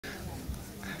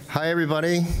Hi,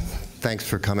 everybody. Thanks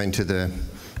for coming to the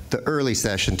early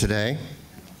session today.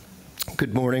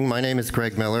 Good morning. My name is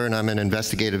Greg Miller, and I'm an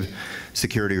investigative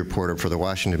security reporter for the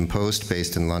Washington Post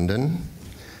based in London.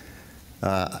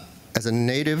 As a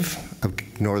native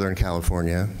of Northern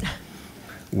California,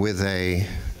 with a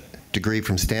degree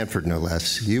from Stanford, no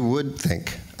less, you would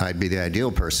think I'd be the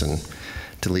ideal person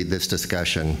to lead this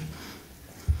discussion.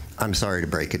 I'm sorry to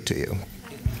break it to you.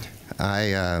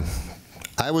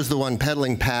 I was the one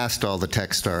pedaling past all the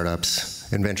tech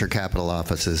startups and venture capital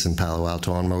offices in Palo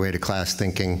Alto on my way to class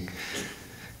thinking,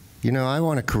 you know, I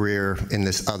want a career in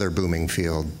this other booming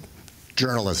field,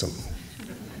 journalism.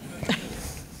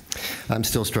 I'm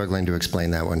still struggling to explain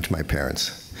that one to my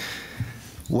parents.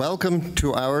 Welcome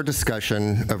to our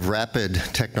discussion of rapid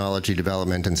technology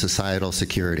development and societal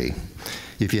security.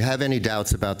 If you have any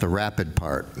doubts about the rapid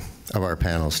part of our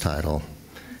panel's title,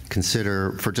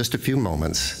 consider for just a few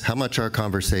moments how much our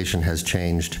conversation has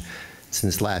changed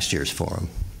since last year's forum.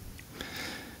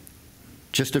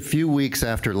 Just a few weeks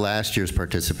after last year's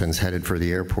participants headed for the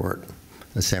airport,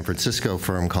 a San Francisco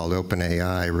firm called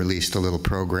OpenAI released a little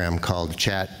program called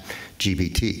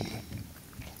ChatGPT.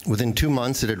 Within 2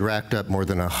 months, it had racked up more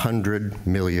than 100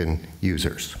 million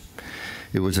users.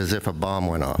 It was as if a bomb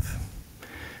went off.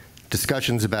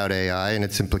 Discussions about AI and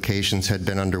its implications had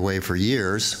been underway for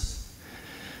years,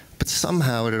 but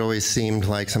somehow it had always seemed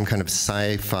like some kind of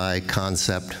sci-fi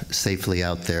concept safely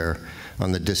out there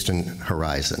on the distant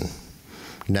horizon.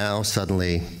 Now,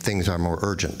 suddenly, things are more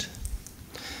urgent.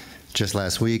 Just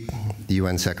last week, the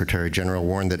UN Secretary General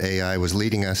warned that AI was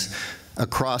leading us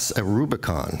across a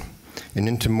Rubicon and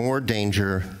into more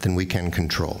danger than we can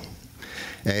control.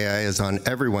 AI is on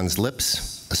everyone's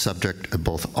lips, a subject of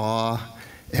both awe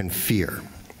and fear.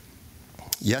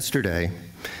 Yesterday,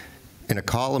 in a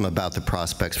column about the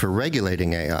prospects for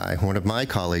regulating AI, one of my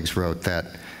colleagues wrote that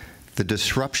the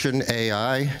disruption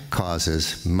AI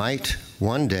causes might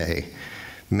one day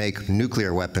make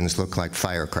nuclear weapons look like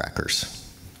firecrackers.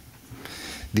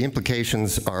 The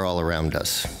implications are all around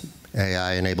us.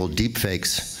 AI-enabled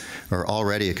deepfakes are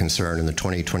already a concern in the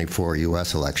 2024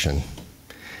 US election.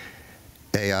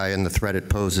 AI and the threat it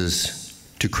poses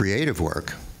to creative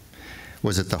work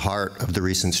was at the heart of the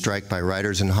recent strike by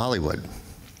writers in Hollywood.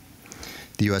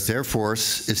 The US Air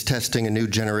Force is testing a new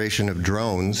generation of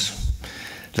drones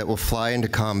that will fly into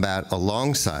combat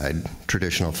alongside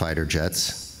traditional fighter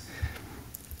jets.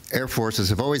 Air forces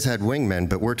have always had wingmen,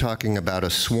 but we're talking about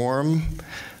a swarm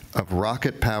of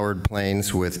rocket-powered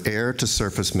planes with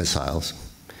air-to-surface missiles.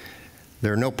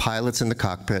 There are no pilots in the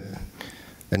cockpit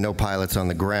and no pilots on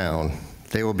the ground.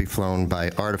 They will be flown by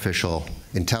artificial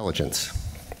intelligence.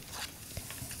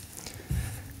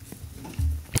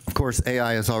 Of course,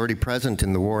 AI is already present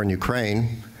in the war in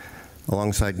Ukraine,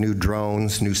 alongside new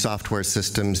drones, new software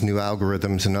systems, new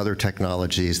algorithms, and other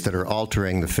technologies that are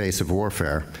altering the face of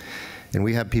warfare. And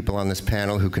we have people on this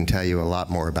panel who can tell you a lot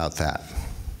more about that.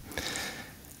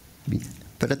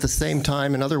 But at the same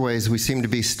time, in other ways, we seem to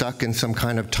be stuck in some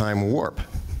kind of time warp.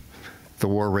 The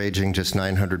war raging just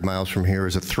 900 miles from here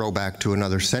is a throwback to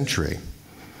another century.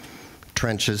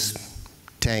 Trenches,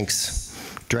 tanks,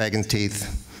 dragon's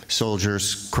teeth,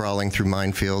 soldiers crawling through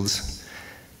minefields.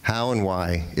 How and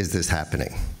why is this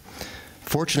happening?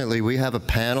 Fortunately, we have a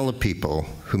panel of people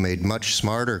who made much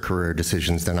smarter career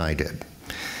decisions than I did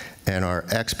and are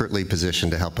expertly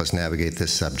positioned to help us navigate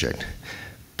this subject.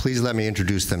 Please let me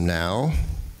introduce them now.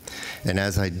 And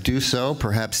as I do so,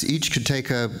 perhaps each could take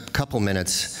a couple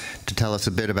minutes to tell us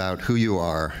a bit about who you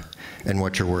are and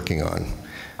what you're working on.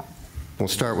 We'll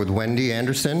start with Wendy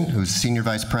Anderson, who's Senior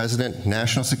Vice President,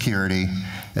 National Security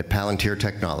at Palantir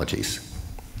Technologies.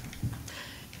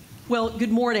 Well, good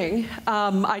morning.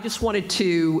 I just wanted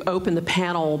to open the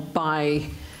panel by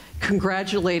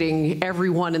congratulating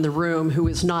everyone in the room who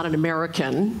is not an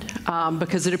American,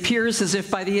 because it appears as if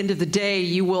by the end of the day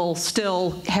you will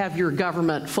still have your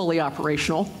government fully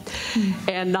operational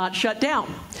and not shut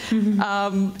down.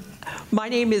 My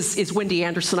name is Wendy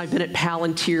Anderson. I've been at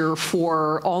Palantir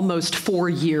for almost 4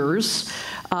 years.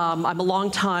 I'm a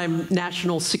longtime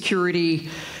national security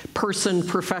person,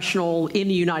 professional in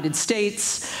the United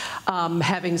States,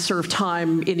 having served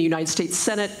time in the United States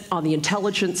Senate on the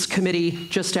Intelligence Committee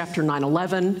just after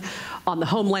 9/11, on the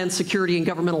Homeland Security and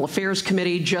Governmental Affairs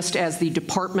Committee just as the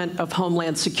Department of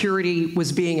Homeland Security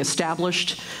was being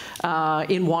established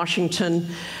in Washington.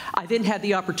 I then had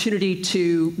the opportunity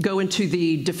to go into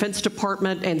the Defense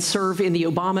Department and serve in the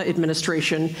Obama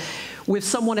administration with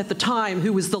someone at the time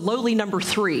who was the lowly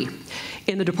 #3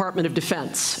 in the Department of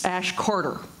Defense, Ash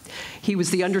Carter. He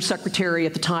was the Undersecretary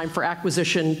at the time for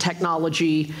Acquisition,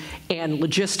 Technology, and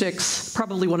Logistics,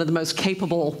 probably one of the most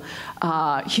capable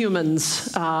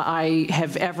humans I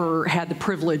have ever had the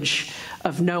privilege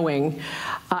of knowing.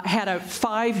 Had a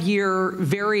 5-year,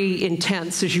 very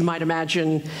intense, as you might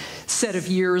imagine, set of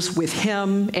years with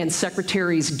him and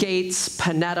Secretaries Gates,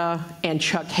 Panetta, and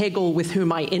Chuck Hagel, with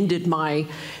whom I ended my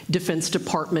Defense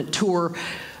Department tour.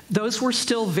 Those were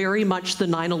still very much the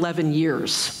 9/11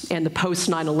 years and the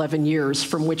post-9/11 years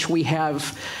from which we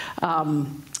have,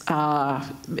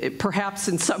 perhaps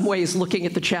in some ways, looking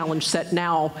at the challenge set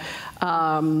now,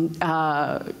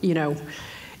 you know,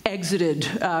 exited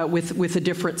with a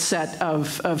different set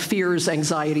of fears,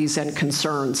 anxieties, and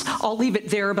concerns. I'll leave it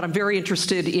there, but I'm very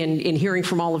interested in hearing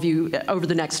from all of you over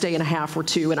the next day and a half or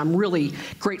two, and I'm really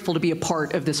grateful to be a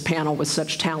part of this panel with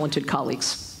such talented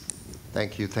colleagues.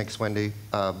 Thank you. Thanks, Wendy.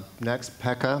 Next,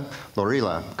 Pekka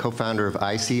Laurila, co-founder of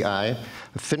ICEYE,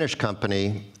 a Finnish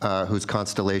company whose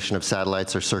constellation of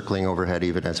satellites are circling overhead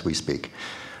even as we speak.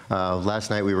 Last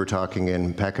night we were talking,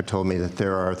 and Pekka told me that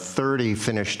there are 30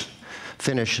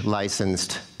 Finnish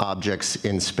licensed objects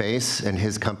in space, and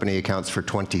his company accounts for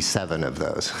 27 of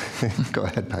those. Go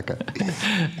ahead, Pekka.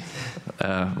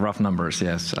 Rough numbers,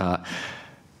 yes.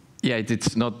 Yeah,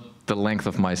 it's not the length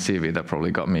of my CV that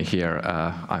probably got me here.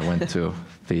 I went to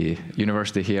the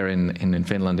university here in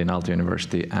Finland, in Aalto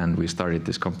University, and we started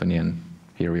this company, and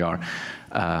here we are.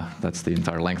 That's the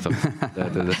entire length of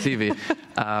the CV.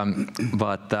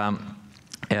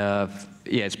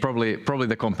 Yeah, it's probably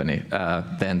the company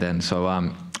then. So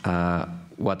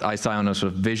what ICEYE on a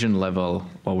sort of vision level,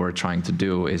 what we're trying to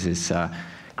do is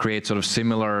create sort of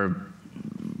similar,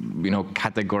 you know,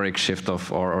 categoric shift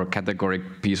of or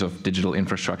categoric piece of digital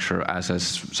infrastructure as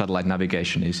satellite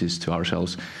navigation is to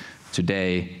ourselves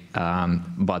today,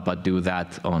 but do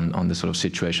that on the sort of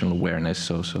situational awareness.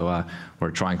 So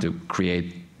we're trying to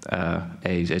create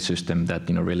a system that,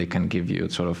 you know, really can give you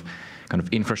sort of kind of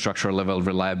infrastructure level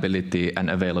reliability and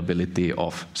availability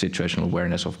of situational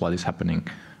awareness of what is happening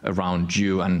around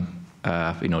you, and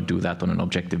you know, do that on an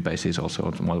objective basis also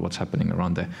on what's happening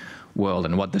around the world.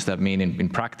 And what does that mean in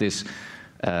practice?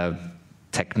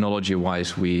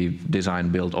 Technology-wise, we design,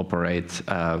 build, operate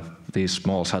these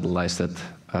small satellites that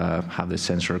have this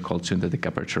sensor called synthetic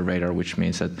aperture radar, which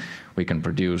means that we can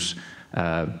produce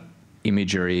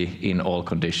imagery in all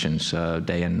conditions,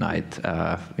 day and night,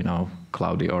 you know,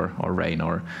 cloudy or rain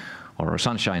or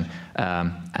sunshine,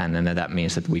 and then that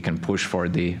means that we can push for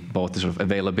both the sort of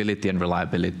availability and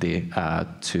reliability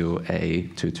to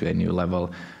a new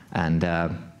level. And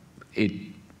it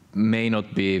may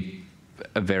not be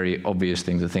a very obvious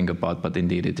thing to think about, but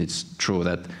indeed it's true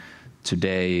that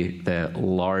today the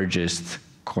largest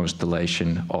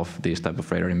constellation of these type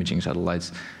of radar imaging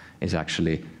satellites is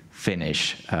actually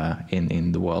Finnish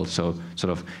in the world. So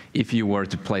sort of if you were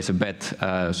to place a bet,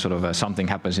 something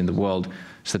happens in the world,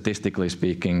 statistically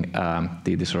speaking,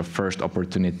 the sort of first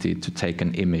opportunity to take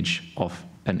an image of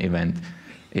an event,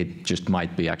 it just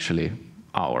might be actually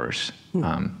ours.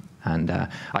 And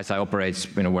ICEYE operates,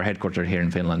 you know, we're headquartered here in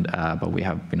Finland, but we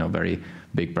have, you know, very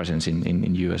big presence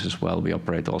in US as well. We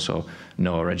operate also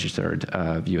NOAA registered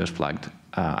US flagged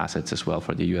assets as well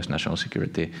for the US national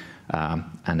security,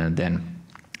 and then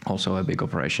also a big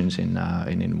operations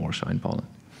in Warsaw, in Poland.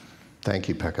 Thank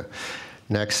you, Pekka.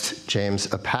 Next, James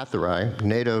Appathurai,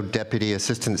 NATO Deputy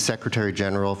Assistant Secretary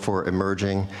General for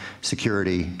Emerging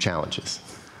Security Challenges.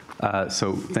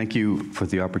 So thank you for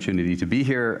the opportunity to be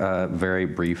here. Very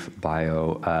brief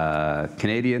bio.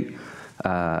 Canadian.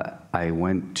 I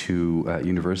went to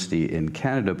university in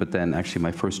Canada, but then actually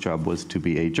my first job was to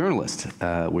be a journalist,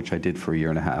 which I did for a year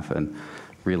and a half, and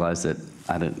realized that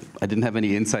I didn't have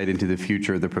any insight into the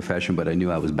future of the profession, but I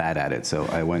knew I was bad at it. So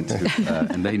I went to,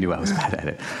 and they knew I was bad at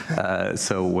it.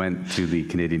 So went to the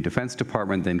Canadian Defense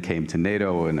Department, then came to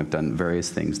NATO, and I've done various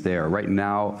things there. Right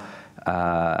now,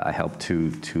 I help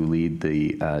to lead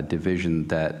the division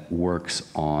that works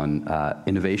on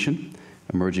innovation,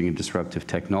 emerging and disruptive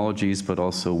technologies, but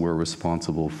also we're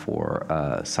responsible for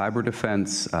cyber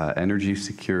defense, energy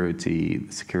security,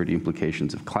 security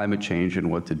implications of climate change and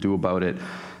what to do about it,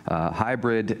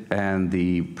 hybrid, and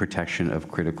the protection of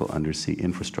critical undersea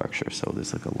infrastructure. So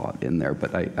there's like a lot in there,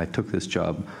 but I took this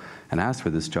job and asked for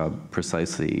this job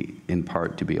precisely in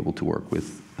part to be able to work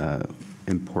with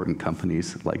important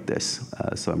companies like this.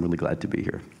 So I'm really glad to be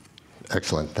here.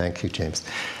 Excellent. Thank you, James.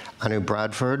 Anu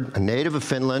Bradford, a native of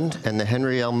Finland and the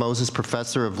Henry L. Moses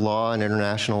Professor of Law and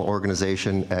International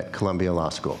Organization at Columbia Law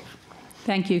School.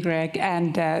 Thank you, Greg,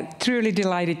 and truly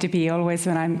delighted to be. Always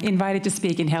when I'm invited to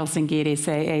speak in Helsinki, it is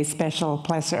a special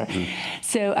pleasure.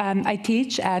 So I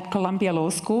teach at Columbia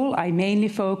Law School. I mainly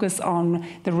focus on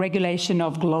the regulation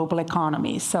of global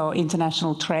economy, so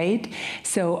international trade.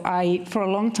 So I, for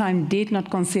a long time, did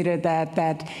not consider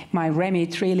that my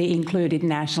remit really included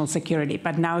national security.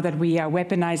 But now that we are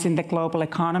weaponizing the global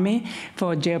economy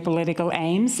for geopolitical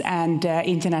aims, and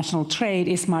international trade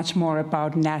is much more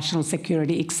about national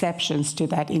security exceptions to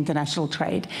that international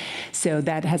trade. So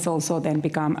that has also then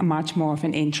become much more of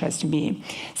an interest to me.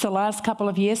 So last couple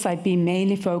of years, I've been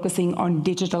mainly focusing on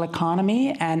digital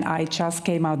economy, and I just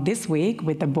came out this week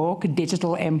with the book,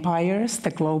 Digital Empires,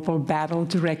 The Global Battle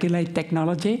to Regulate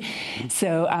Technology.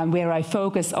 So where I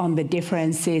focus on the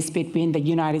differences between the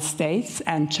United States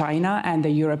and China and the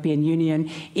European Union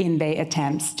in their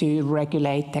attempts to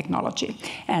regulate technology.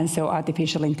 And so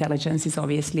artificial intelligence is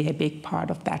obviously a big part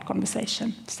of that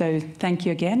conversation. So thank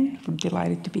you again. I'm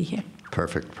delighted to be here.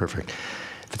 Perfect, perfect.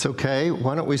 If it's okay,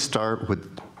 why don't we start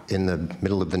with in the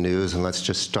middle of the news, and let's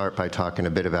just start by talking a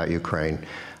bit about Ukraine.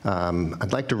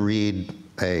 I'd like to read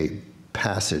a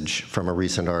passage from a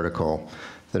recent article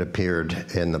that appeared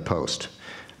in the Post.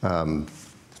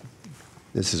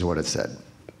 This is what it said.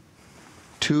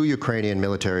 2 Ukrainian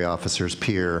military officers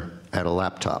peer at a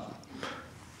laptop.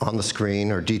 On the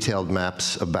screen are detailed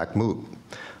maps of Bakhmut,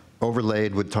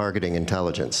 overlaid with targeting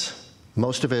intelligence,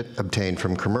 most of it obtained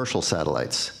from commercial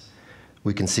satellites.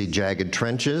 We can see jagged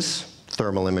trenches,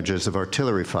 thermal images of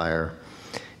artillery fire,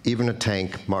 even a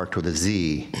tank marked with a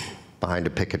Z behind a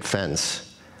picket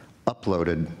fence,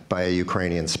 uploaded by a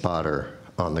Ukrainian spotter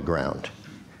on the ground.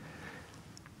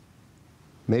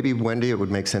 Maybe, Wendy, it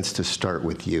would make sense to start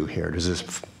with you here. Does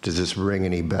this ring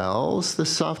any bells, this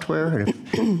software?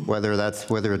 Whether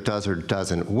it does or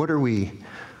doesn't, what are we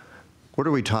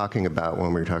talking about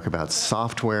when we talk about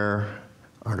software,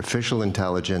 artificial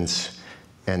intelligence,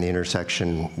 and the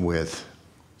intersection with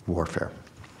warfare?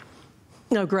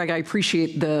 No, Greg, I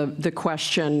appreciate the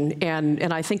question,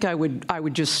 and I think I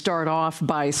would just start off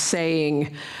by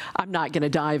saying I'm not going to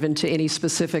dive into any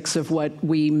specifics of what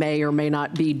we may or may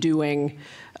not be doing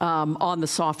on the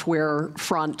software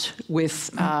front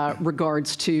with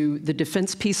regards to the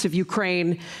defense piece of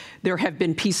Ukraine. There have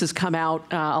been pieces come out,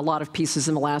 a lot of pieces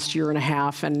in the last year and a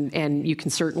half, and you can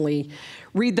certainly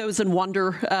read those and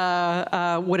wonder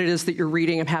what it is that you're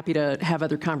reading. I'm happy to have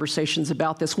other conversations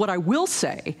about this. What I will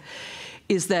say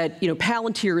is that,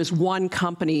 Palantir is one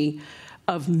company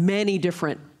of many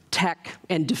different tech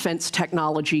and defense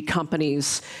technology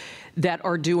companies that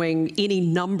are doing any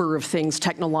number of things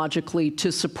technologically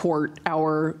to support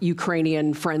our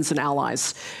Ukrainian friends and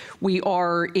allies. We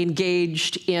are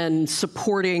engaged in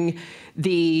supporting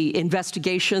the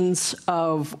investigations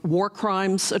of war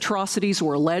crimes atrocities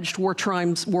or alleged war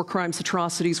crimes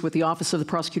atrocities with the Office of the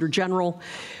Prosecutor General.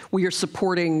 We are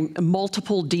supporting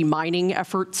multiple demining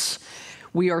efforts.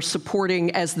 We are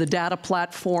supporting, as the data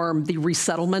platform, the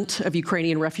resettlement of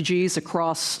Ukrainian refugees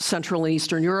across Central and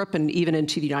Eastern Europe and even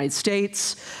into the United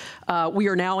States. We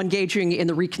are now engaging in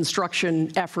the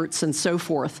reconstruction efforts and so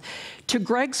forth. To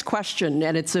Greg's question,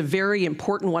 and it's a very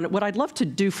important one, what I'd love to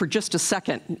do for just a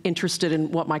second, interested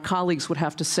in what my colleagues would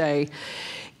have to say,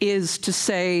 is to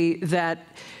say that,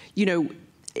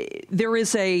 there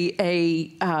is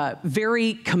a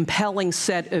very compelling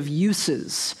set of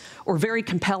uses or very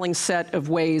compelling set of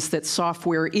ways that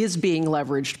software is being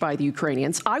leveraged by the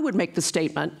Ukrainians. I would make the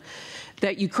statement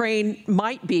that Ukraine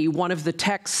might be one of the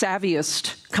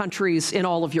tech-savviest countries in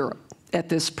all of Europe at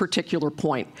this particular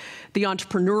point. The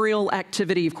entrepreneurial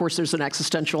activity, of course, there's an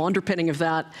existential underpinning of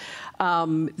that,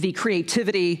 the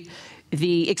creativity,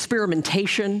 the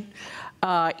experimentation,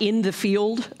 in the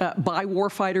field by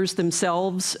warfighters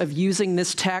themselves of using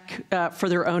this tech for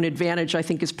their own advantage, I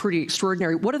think is pretty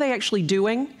extraordinary. What are they actually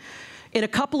doing? In a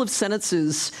couple of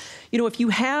sentences, if you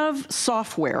have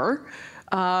software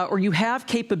or you have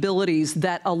capabilities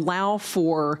that allow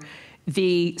for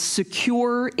the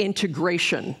secure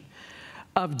integration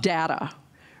of data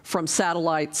from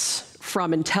satellites,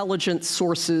 from intelligence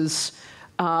sources,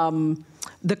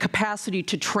 the capacity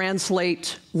to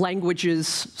translate languages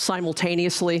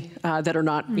simultaneously that are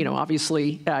not,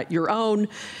 obviously your own,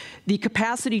 the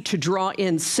capacity to draw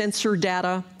in sensor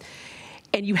data,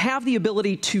 and you have the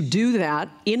ability to do that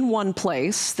in one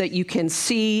place that you can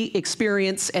see,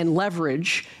 experience, and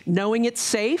leverage, knowing it's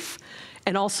safe,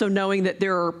 and also knowing that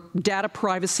there are data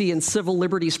privacy and civil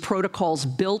liberties protocols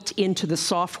built into the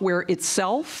software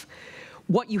itself.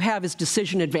 What you have is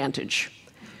decision advantage.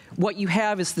 What you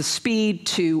have is the speed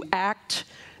to act,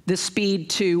 the speed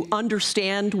to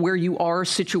understand where you are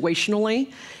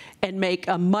situationally, and make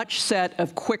a much set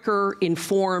of quicker,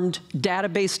 informed,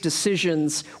 database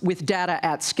decisions with data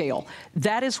at scale.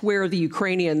 That is where the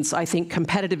Ukrainians, I think,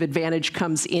 competitive advantage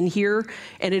comes in here,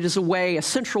 and it is a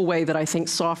central way that I think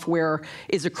software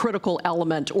is a critical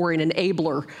element or an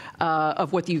enabler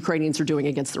of what the Ukrainians are doing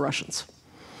against the Russians.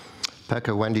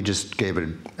 Pekka, Wendy just gave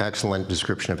an excellent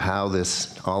description of how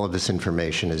all of this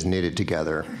information is knitted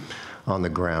together on the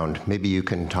ground. Maybe you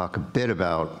can talk a bit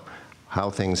about how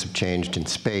things have changed in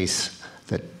space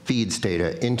that feeds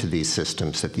data into these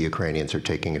systems that the Ukrainians are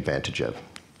taking advantage of.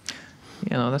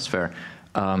 Yeah, no, that's fair.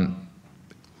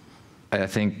 I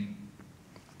think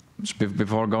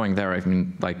before going there, I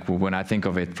mean, like when I think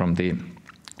of it from the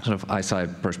sort of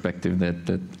ICEYE perspective, that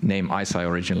the name ICEYE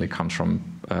originally comes from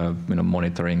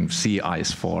monitoring sea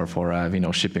ice for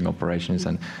shipping operations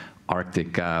and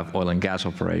Arctic oil and gas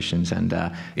operations, and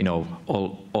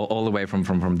all the way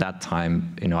from that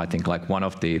time, I think like one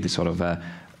of the sort of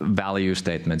value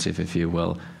statements, if you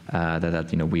will,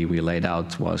 that we laid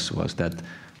out was that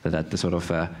the sort of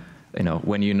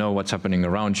when you know what's happening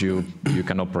around you, you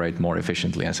can operate more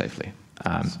efficiently and safely,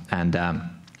 and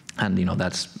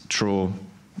that's true.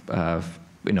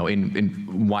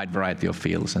 In wide variety of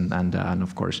fields, and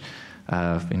of course,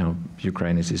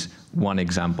 Ukraine is one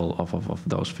example of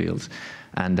those fields,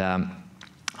 and I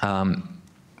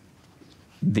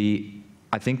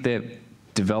think the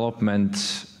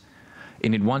development,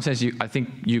 in one sense, I think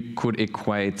you could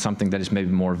equate something that is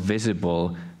maybe more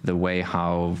visible, the way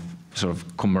how sort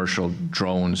of commercial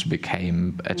drones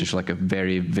became just like a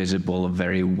very visible,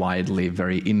 very widely,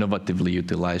 very innovatively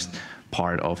utilized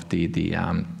part of the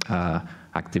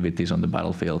activities on the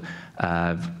battlefield.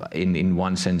 In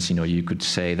one sense, you could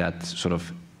say that sort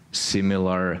of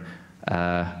similar,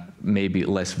 maybe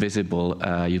less visible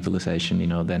utilization,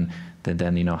 than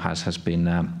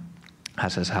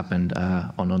has happened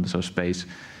on the sort of space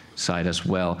side as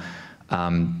well,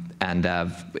 and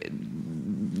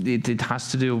it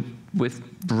has to do with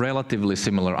relatively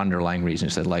similar underlying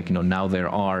reasons. That now there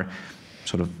are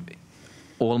sort of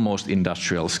almost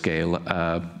industrial scale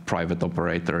private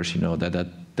operators,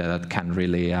 that can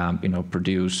really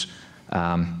produce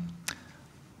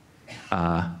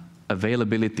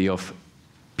availability of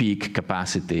peak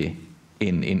capacity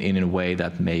in a way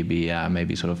that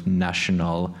maybe sort of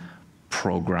national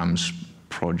programs,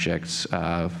 projects,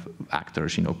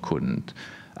 actors couldn't,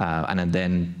 and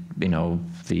then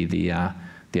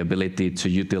the ability to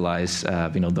utilize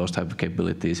those type of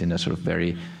capabilities in a sort of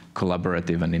very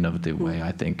collaborative and innovative way,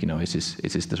 I think is the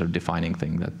sort of defining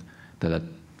thing that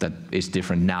is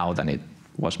different now than it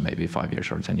was maybe 5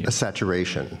 years or 10 years. A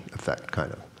saturation effect,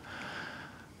 kind of.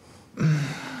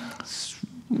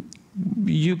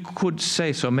 You could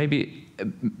say so. Maybe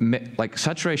like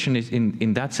saturation is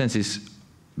in that sense is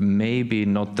maybe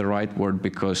not the right word,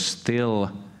 because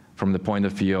still, from the point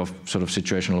of view of sort of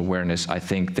situational awareness, I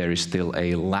think there is still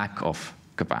a lack of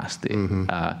capacity. Mm-hmm.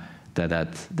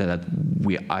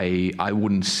 I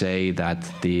wouldn't say that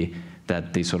the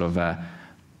sort of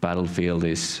battlefield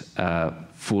is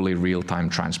fully real-time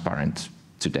transparent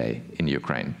today in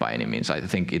Ukraine by any means. I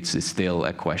think it's still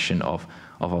a question of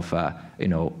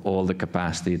all the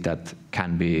capacity that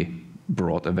can be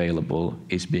brought available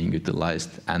is being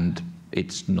utilized, and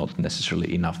it's not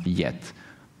necessarily enough yet.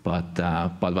 But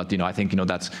I think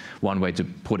that's one way to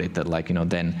put it. That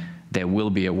then there will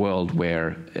be a world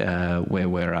where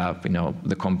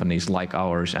the companies like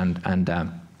ours and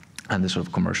the sort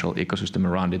of commercial ecosystem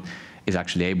around it is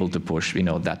actually able to push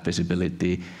that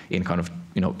visibility in kind of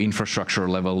infrastructure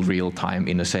level real time,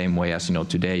 in the same way as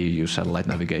today you use satellite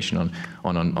navigation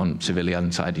on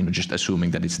civilian side, just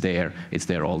assuming that it's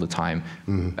there all the time.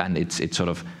 Mm-hmm. And it's sort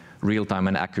of real time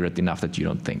and accurate enough that you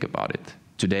don't think about it.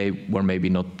 Today we're maybe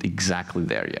not exactly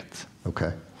there yet.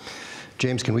 Okay.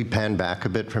 James, can we pan back a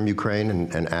bit from Ukraine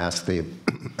and ask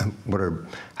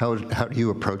how do you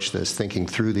approach this, thinking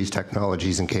through these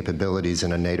technologies and capabilities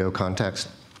in a NATO context?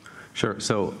 Sure.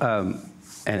 So,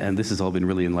 and this has all been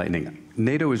really enlightening.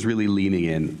 NATO is really leaning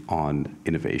in on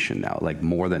innovation now, like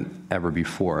more than ever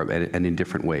before, and in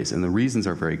different ways. And the reasons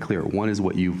are very clear. One is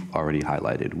what you've already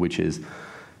highlighted, which is,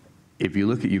 if you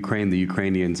look at Ukraine, the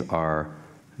Ukrainians are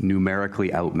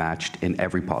numerically outmatched in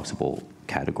every possible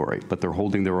category, but they're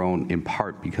holding their own in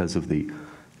part because of the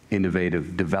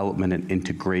innovative development and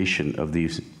integration of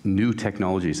these new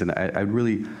technologies. And I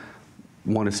really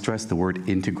want to stress the word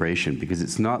integration, because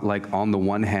it's not like on the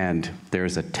one hand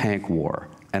there's a tank war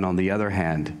and on the other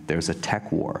hand there's a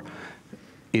tech war.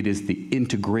 It is the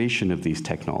integration of these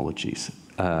technologies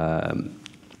and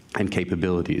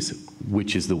capabilities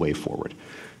which is the way forward.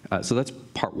 So that's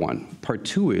part one. Part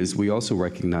two is we also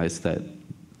recognize that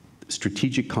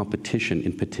strategic competition,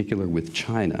 in particular with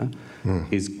China,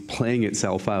 is playing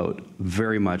itself out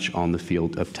very much on the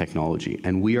field of technology.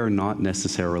 And we are not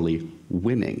necessarily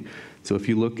winning. So if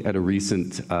you look at a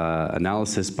recent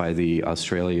analysis by the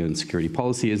Australian Security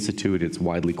Policy Institute, it's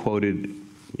widely quoted.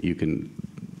 You can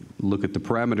look at the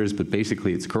parameters, but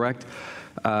basically it's correct.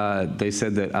 They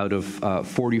said that out of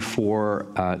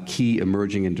 44 key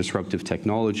emerging and disruptive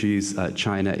technologies,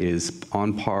 China is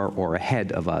on par or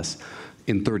ahead of us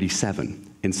in 37,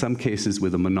 in some cases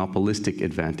with a monopolistic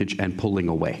advantage and pulling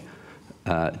away,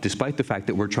 despite the fact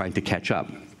that we're trying to catch up.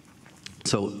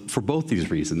 So for both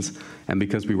these reasons, and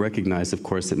because we recognize, of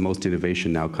course, that most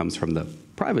innovation now comes from the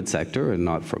private sector and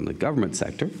not from the government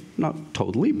sector, not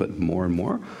totally, but more and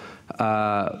more,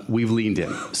 we've leaned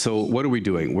in. So what are we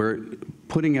doing? We're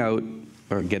putting out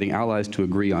or getting allies to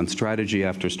agree on strategy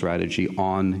after strategy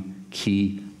on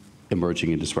key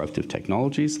emerging and disruptive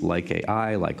technologies like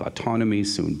AI, like autonomy,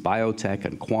 soon biotech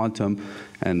and quantum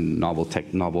and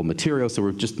novel materials. So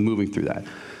we're just moving through that.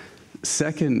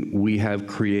 Second, we have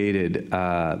created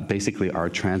basically our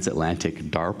transatlantic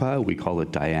DARPA. We call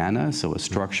it Diana, so a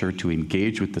structure to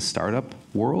engage with the startup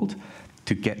world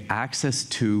to get access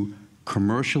to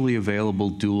commercially available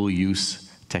dual-use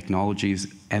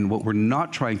technologies. And what we're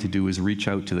not trying to do is reach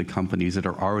out to the companies that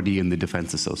are already in the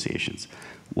defense associations.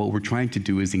 What we're trying to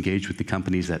do is engage with the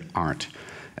companies that aren't.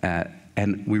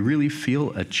 And we really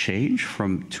feel a change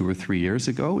from 2 or 3 years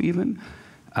ago even,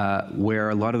 where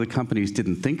a lot of the companies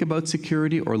didn't think about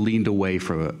security or leaned away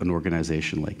from an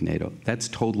organization like NATO. That's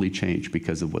totally changed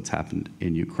because of what's happened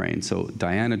in Ukraine. So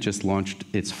Diana just launched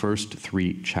its first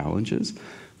 3 challenges.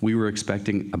 We were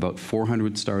expecting about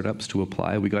 400 startups to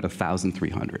apply. We got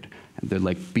 1,300. And they're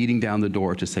like beating down the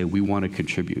door to say, we want to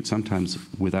contribute, sometimes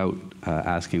without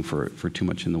asking for too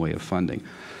much in the way of funding.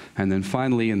 And then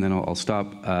finally, and then I'll stop,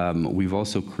 we've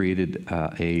also created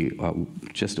a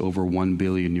just over €1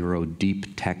 billion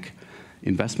deep tech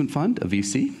investment fund, a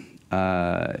VC.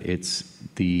 It's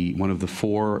one of the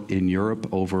 4 in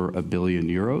Europe over €1 billion,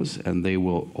 and they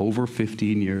will, over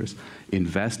 15 years,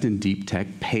 invest in deep tech,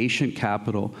 patient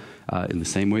capital, in the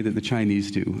same way that the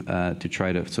Chinese do, to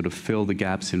try to sort of fill the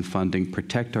gaps in funding,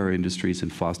 protect our industries,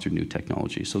 and foster new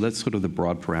technology. So that's sort of the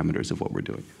broad parameters of what we're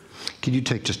doing. Could you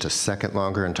take just a second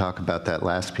longer and talk about that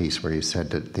last piece where you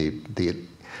said that the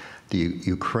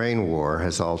Ukraine war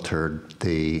has altered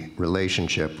the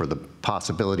relationship or the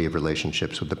possibility of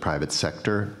relationships with the private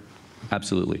sector?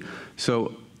 Absolutely.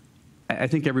 So I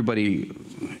think everybody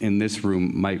in this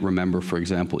room might remember, for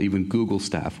example, even Google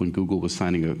staff, when Google was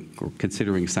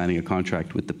considering signing a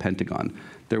contract with the Pentagon,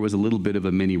 there was a little bit of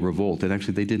a mini revolt, and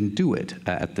actually they didn't do it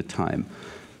at the time,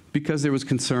 because there was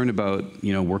concern about,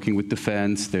 working with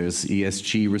defense. There's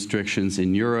ESG restrictions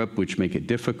in Europe, which make it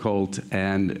difficult,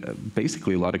 and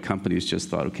basically a lot of companies just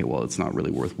thought, okay, well, it's not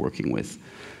really worth working with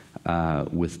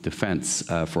defense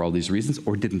for all these reasons,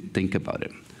 or didn't think about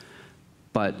it.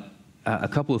 But a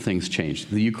couple of things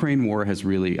changed. The Ukraine war has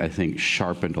really, I think,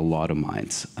 sharpened a lot of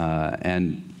minds.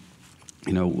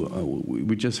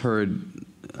 We just heard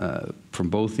from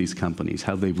both these companies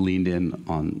how they've leaned in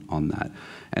on that.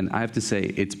 And I have to say,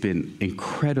 it's been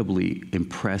incredibly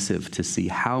impressive to see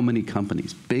how many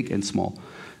companies, big and small,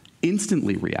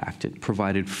 instantly reacted,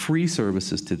 provided free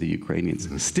services to the Ukrainians,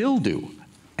 still do.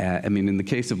 In the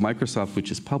case of Microsoft,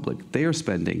 which is public, they are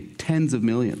spending tens of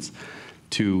millions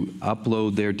to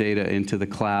upload their data into the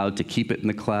cloud, to keep it in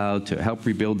the cloud, to help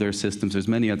rebuild their systems. There's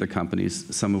many other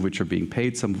companies, some of which are being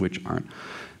paid, some of which aren't.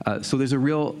 So there's a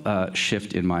real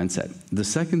shift in mindset. The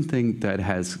second thing that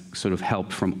has sort of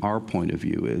helped from our point of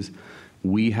view is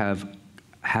we have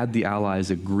had the allies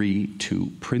agree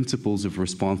to principles of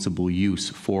responsible use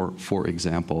for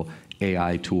example,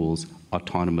 AI tools,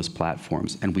 autonomous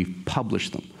platforms, and we've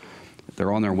published them.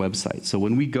 They're on our website. So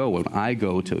when I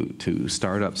go to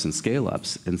startups and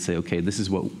scale-ups and say, okay, this is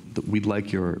what we'd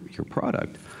like your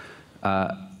product,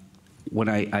 when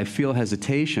I feel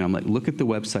hesitation, I'm like, look at the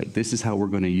website, this is how we're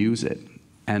going to use it.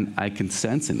 And I can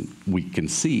sense and we can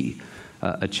see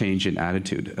a change in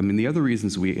attitude. The other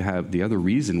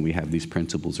reason we have these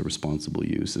principles of responsible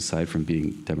use, aside from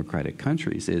being democratic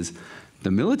countries, is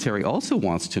the military also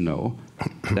wants to know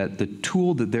that the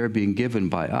tool that they're being given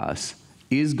by us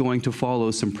is going to follow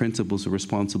some principles of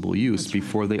responsible use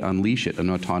before they unleash it, an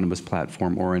autonomous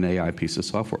platform or an AI piece of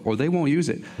software, or they won't use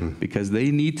it because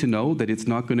they need to know that it's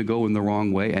not going to go in the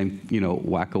wrong way and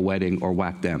whack a wedding or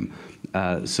whack them.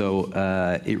 So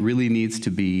it really needs to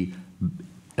be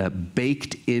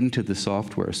baked into the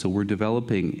software. So we're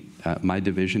developing, my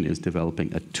division is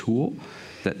developing a tool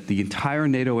that the entire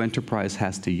NATO enterprise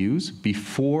has to use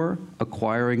before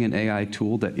acquiring an AI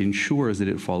tool that ensures that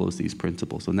it follows these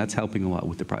principles. And that's helping a lot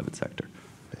with the private sector.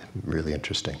 Really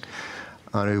interesting.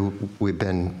 Anu, we've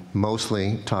been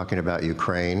mostly talking about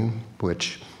Ukraine,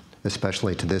 which,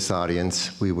 especially to this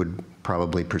audience, we would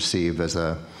probably perceive as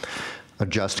a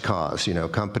just cause. You know,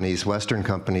 companies, Western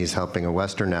companies helping a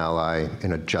Western ally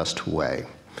in a just way.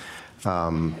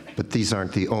 But these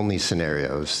aren't the only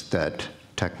scenarios that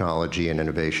technology and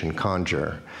innovation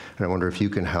conjure. And I wonder if you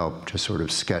can help to sort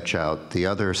of sketch out the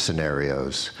other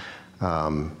scenarios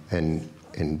and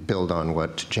build on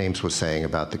what James was saying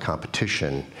about the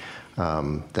competition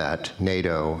that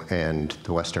NATO and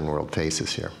the Western world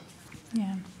faces here.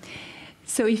 Yeah.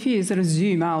 So if you sort of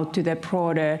zoom out to the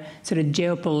broader sort of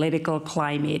geopolitical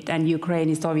climate, and Ukraine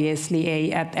is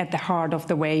obviously at the heart of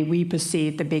the way we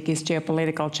perceive the biggest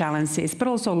geopolitical challenges, but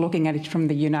also looking at it from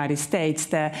the United States,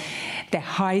 the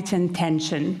heightened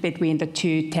tension between the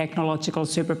two technological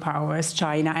superpowers,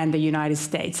 China and the United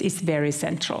States, is very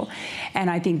central. And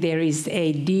I think there is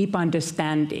a deep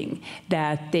understanding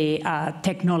that the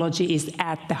technology is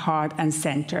at the heart and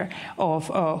center of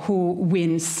who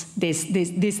wins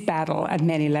this battle at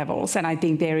many levels. And I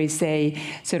think there is a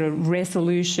sort of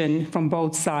resolution from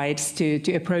both sides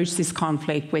to approach this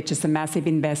conflict, which is a massive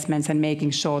investments and making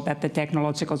sure that the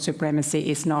technological supremacy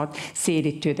is not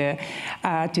ceded to the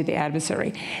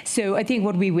adversary. So I think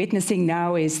what we're witnessing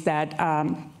now is that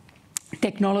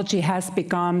technology has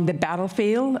become the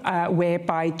battlefield,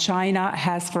 whereby China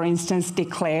has, for instance,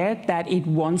 declared that it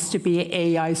wants to be an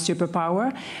AI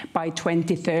superpower by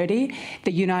 2030.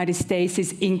 The United States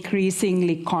is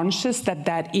increasingly conscious that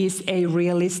that is a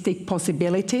realistic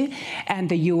possibility, and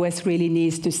the US really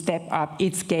needs to step up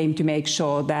its game to make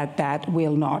sure that that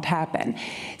will not happen.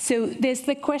 So there's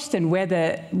the question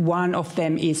whether one of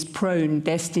them is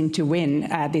destined to win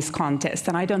this contest,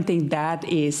 and I don't think that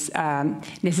is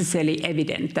necessarily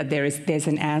evident that there's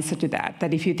an answer to that.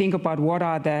 That if you think about what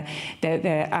are the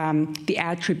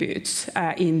attributes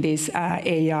in this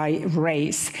AI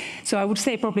race, so I would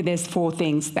say probably there's four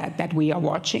things that we are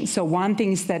watching. So one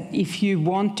thing is that if you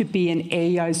want to be an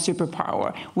AI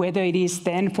superpower, whether it is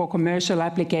then for commercial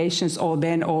applications or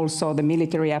then also the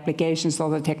military applications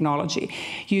or the technology,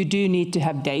 you do need to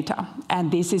have data.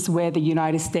 And this is where the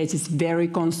United States is very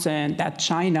concerned that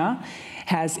China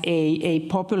has a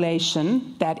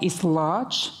population that is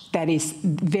large, that is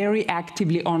very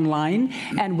actively online,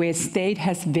 and where state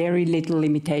has very little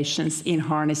limitations in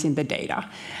harnessing the data,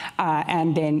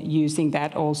 and then using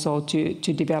that also to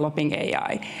developing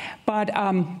AI. But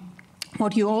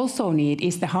what you also need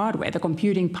is the hardware, the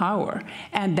computing power.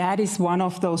 And that is one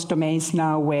of those domains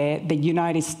now where the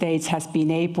United States has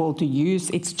been able to use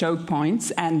its choke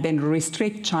points and then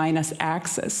restrict China's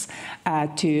access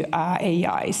to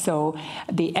AI. So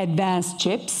the advanced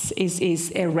chips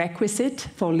is a requisite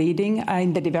for leading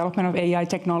in the development of AI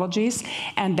technologies.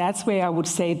 And that's where I would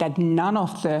say that none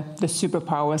of the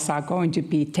superpowers are going to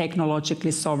be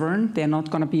technologically sovereign. They're not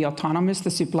going to be autonomous.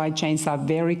 The supply chains are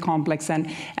very complex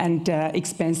and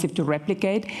expensive to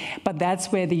replicate, but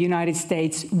that's where the United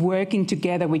States, working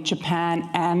together with Japan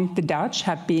and the Dutch,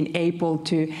 have been able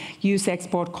to use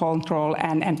export control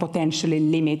and potentially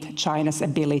limit China's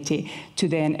ability to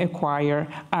then acquire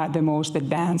the most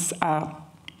advanced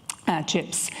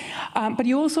chips. But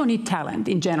you also need talent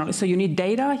in general. So you need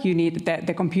data, you need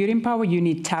the computing power, you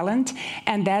need talent.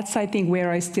 And that's, I think, where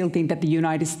I still think that the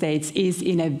United States is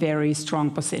in a very strong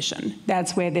position.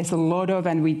 That's where there's a lot of,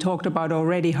 and we talked about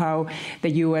already how the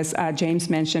US, James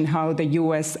mentioned how the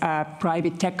US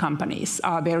private tech companies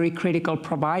are very critical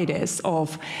providers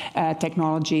of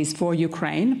technologies for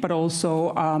Ukraine, but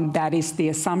also that is the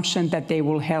assumption that they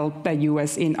will help the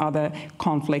US in other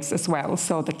conflicts as well.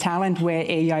 So the talent where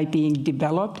AI being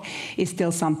developed is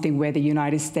still something where the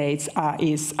United States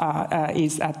is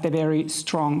at the very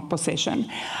strong position.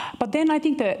 But then I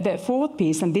think the fourth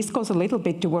piece, and this goes a little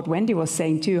bit to what Wendy was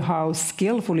saying too, how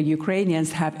skillfully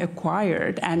Ukrainians have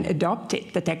acquired and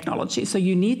adopted the technology. So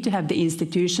you need to have the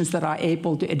institutions that are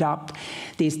able to adopt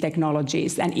these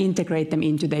technologies and integrate them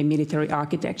into their military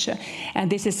architecture. And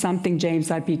this is something,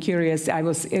 James, I'd be curious. I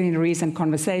was in a recent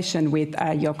conversation with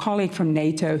your colleague from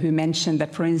NATO who mentioned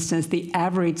that, for instance, the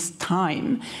average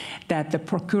time that the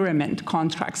procurement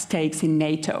contracts takes in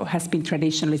NATO has been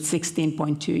traditionally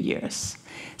 16.2 years.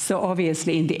 So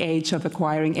obviously, in the age of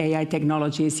acquiring AI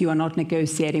technologies, you are not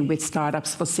negotiating with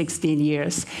startups for 16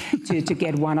 years to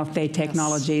get one of their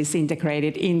technologies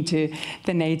integrated into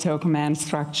the NATO command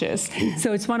structures.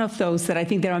 So it's one of those that I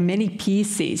think there are many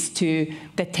pieces to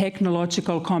the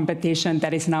technological competition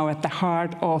that is now at the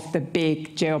heart of the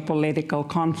big geopolitical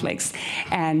conflicts.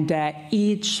 And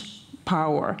each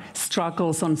power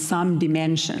struggles on some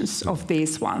dimensions of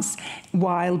these ones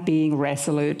while being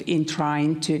resolute in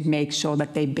trying to make sure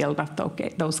that they build up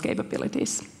those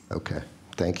capabilities. Okay,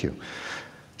 thank you.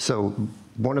 So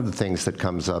one of the things that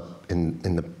comes up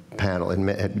in the panel, in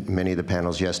many of the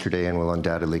panels yesterday and will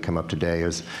undoubtedly come up today,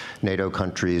 is NATO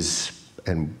countries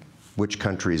and which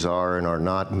countries are and are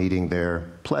not meeting their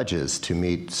pledges to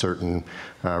meet certain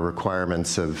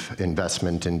requirements of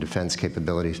investment in defense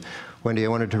capabilities. Wendy, I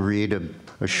wanted to read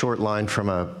a short line from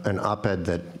an op-ed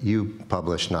that you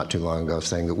published not too long ago,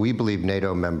 saying that we believe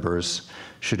NATO members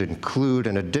should include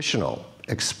an additional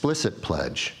explicit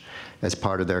pledge as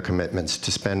part of their commitments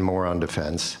to spend more on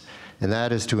defense, and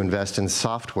that is to invest in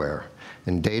software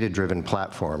and data-driven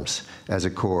platforms as a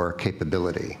core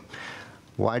capability.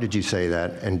 Why did you say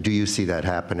that, and do you see that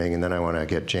happening? And then I want to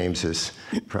get James's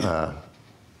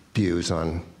views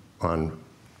on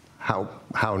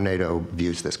how NATO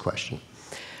views this question.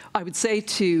 I would say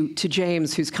to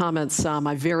James, whose comments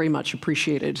I very much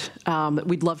appreciated,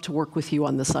 we'd love to work with you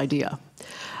on this idea.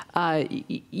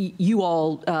 You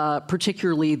all,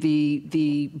 particularly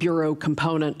the Bureau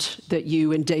component that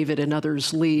you and David and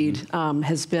others lead,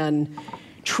 has been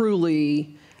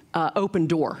truly open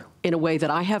door in a way that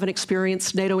I haven't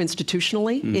experienced NATO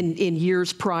institutionally in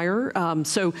years prior.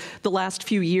 So the last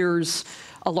few years,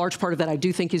 a large part of that I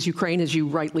do think is Ukraine, as you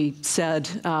rightly said,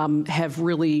 have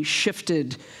really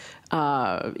shifted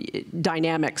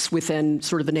dynamics within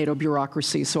sort of the NATO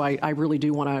bureaucracy. So I really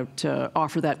do want to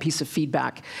offer that piece of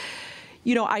feedback.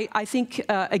 You know, I think,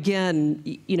 again,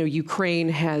 you know, Ukraine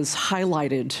has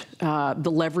highlighted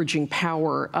the leveraging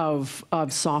power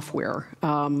of software,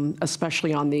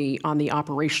 especially on the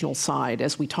operational side,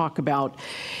 as we talk about.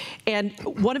 And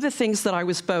one of the things that I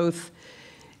was both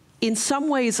in some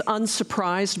ways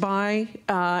unsurprised by,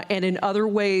 and in other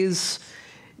ways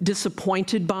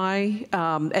disappointed by,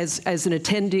 as an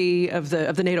attendee of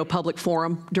the NATO Public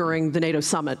Forum during the NATO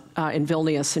Summit in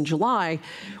Vilnius in July,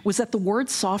 was that the word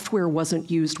software wasn't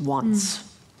used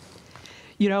once.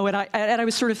 You know, and I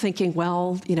was sort of thinking,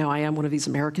 well, you know, I am one of these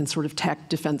American sort of tech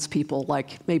defense people,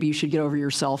 like maybe you should get over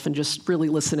yourself and just really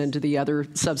listen into the other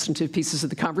substantive pieces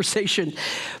of the conversation.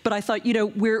 But I thought, you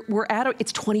know,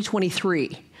 it's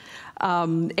 2023.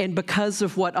 And because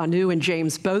of what Anu and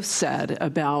James both said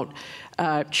about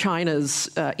China's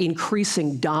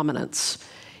increasing dominance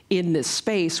in this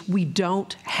space, we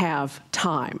don't have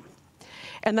time.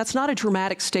 And that's not a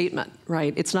dramatic statement,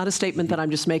 right? It's not a statement that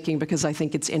I'm just making because I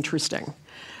think it's interesting.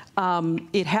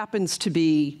 It happens to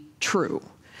be true.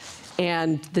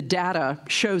 And the data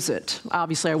shows it.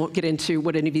 Obviously, I won't get into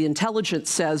what any of the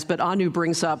intelligence says, but Anu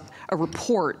brings up a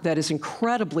report that is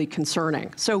incredibly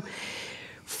concerning. So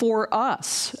for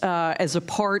us, as a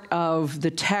part of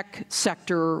the tech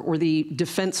sector or the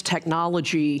defense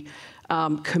technology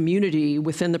community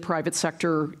within the private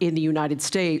sector in the United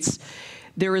States,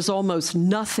 there is almost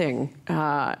nothing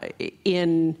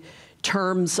in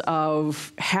terms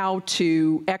of how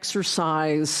to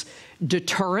exercise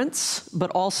deterrence, but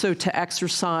also to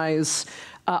exercise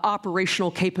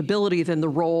operational capability than the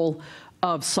role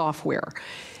of software.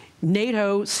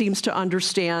 NATO seems to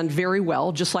understand very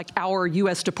well, just like our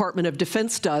U.S. Department of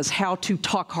Defense does, how to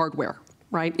talk hardware,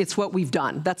 right? It's what we've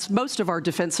done. That's most of our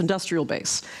defense industrial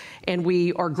base, and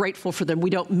we are grateful for them.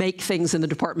 We don't make things in the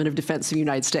Department of Defense in the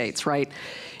United States, right?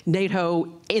 NATO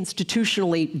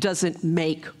institutionally doesn't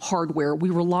make hardware. We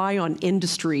rely on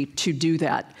industry to do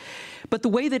that. But the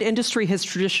way that industry has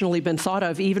traditionally been thought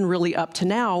of, even really up to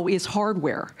now, is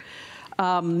hardware.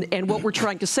 And what we're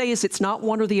trying to say is it's not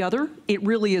one or the other, it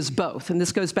really is both. And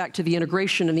this goes back to the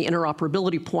integration and the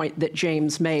interoperability point that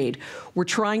James made. We're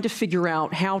trying to figure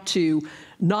out how to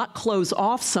not close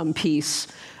off some piece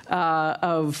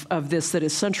of this that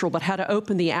is central, but how to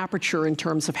open the aperture in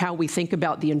terms of how we think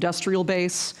about the industrial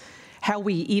base, how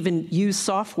we even use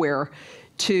software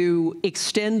to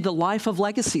extend the life of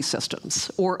legacy systems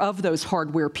or of those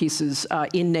hardware pieces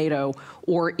in NATO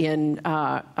or in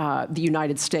the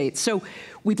United States. So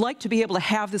we'd like to be able to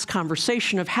have this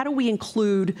conversation of how do we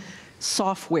include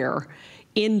software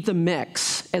in the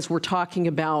mix as we're talking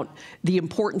about the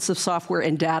importance of software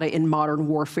and data in modern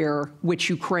warfare, which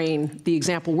Ukraine, the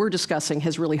example we're discussing,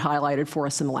 has really highlighted for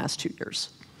us in the last 2 years.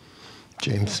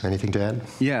 James, anything to add?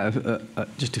 Yeah,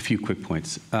 just a few quick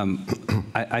points.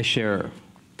 I share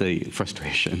the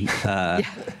frustration.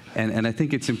 And I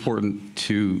think it's important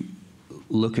to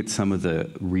look at some of the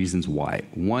reasons why.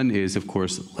 One is, of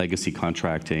course, legacy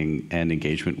contracting and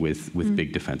engagement with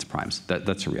big defense primes.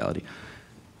 That's a reality.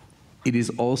 It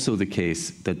is also the case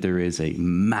that there is a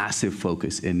massive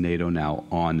focus in NATO now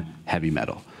on heavy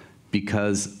metal,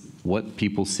 because what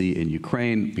people see in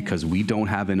Ukraine, because we don't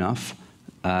have enough.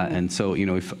 And so, you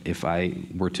know, if I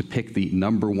were to pick the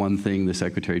 #1 thing the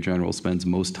Secretary General spends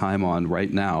most time on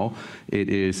right now, it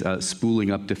is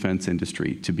spooling up defense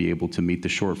industry to be able to meet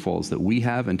the shortfalls that we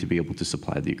have and to be able to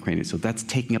supply the Ukrainians. So that's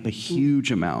taking up a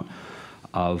huge amount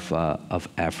of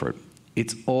effort.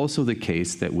 It's also the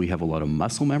case that we have a lot of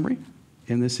muscle memory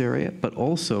in this area, but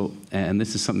also, and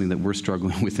this is something that we're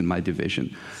struggling with in my division,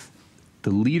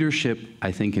 the leadership,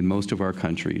 I think, in most of our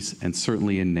countries, and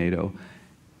certainly in NATO,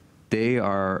 they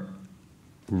are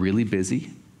really busy.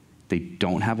 They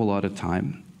don't have a lot of time.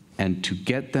 And to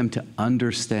get them to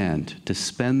understand, to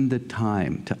spend the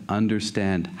time to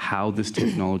understand how this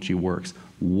technology works,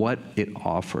 what it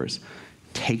offers,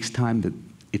 takes time.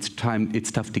 It's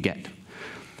tough to get.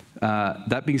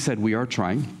 That being said, we are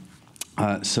trying.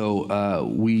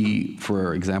 We,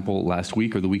 for example, last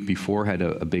week or the week before, had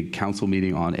a big council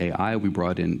meeting on AI. We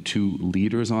brought in 2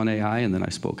 leaders on AI, and then I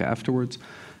spoke afterwards.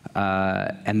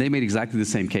 And they made exactly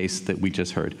the same case that we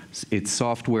just heard. It's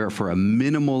software. For a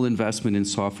minimal investment in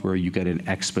software, you get an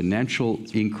exponential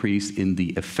increase in the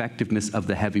effectiveness of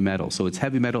the heavy metal. So it's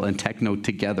heavy metal and techno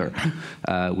together,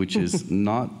 which is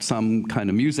not some kind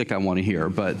of music I want to hear,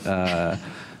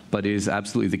 but is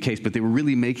absolutely the case. But they were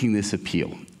really making this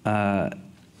appeal.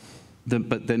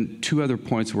 But then 2 other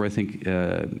points where I think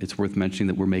it's worth mentioning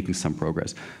that we're making some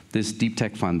progress. This deep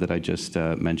tech fund that I just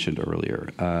mentioned earlier,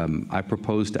 I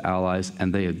proposed to allies,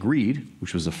 and they agreed,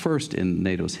 which was a first in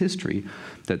NATO's history,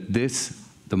 that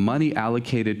the money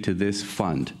allocated to this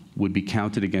fund would be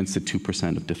counted against the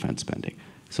 2% of defense spending.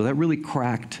 So that really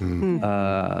cracked,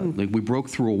 like we broke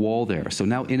through a wall there. So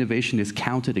now innovation is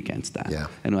counted against that. Yeah.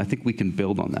 And I think we can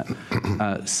build on that.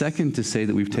 Second, to say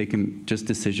that we've taken just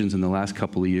decisions in the last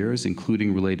couple of years,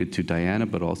 including related to Diana,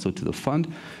 but also to the fund,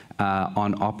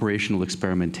 on operational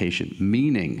experimentation,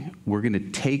 meaning we're going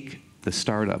to take the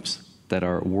startups that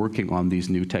are working on these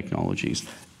new technologies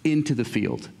into the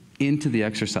field, into the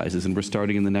exercises, and we're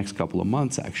starting in the next couple of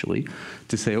months, actually,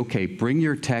 to say, okay, bring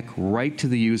your tech right to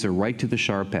the user, right to the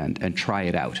sharp end, and try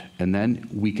it out. And then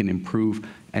we can improve,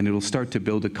 and it'll start to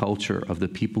build a culture of the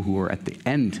people who are at the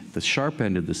end, the sharp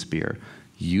end of the spear,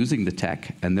 using the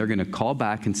tech, and they're going to call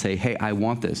back and say, hey, I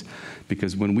want this.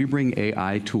 Because when we bring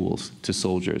AI tools to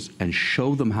soldiers and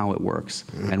show them how it works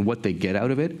and what they get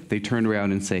out of it, they turn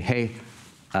around and say, hey,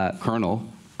 Colonel,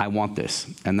 I want this,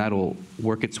 and that'll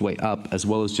work its way up as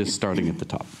well as just starting at the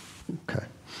top. Okay.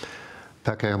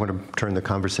 Pekka, I want to turn the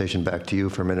conversation back to you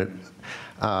for a minute.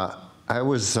 I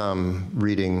was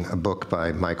reading a book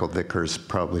by Michael Vickers,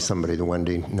 probably somebody that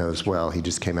Wendy knows well. He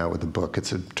just came out with a book.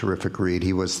 It's a terrific read.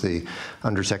 He was the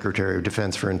Undersecretary of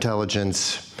Defense for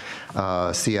Intelligence,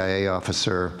 CIA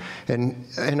officer, and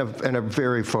a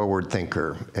very forward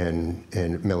thinker in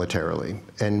militarily.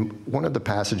 And one of the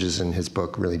passages in his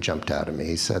book really jumped out at me.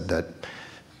 He said that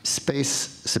space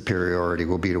superiority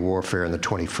will be to warfare in the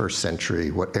 21st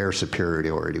century what air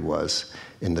superiority was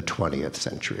in the 20th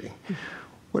century.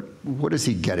 What is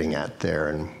he getting at there,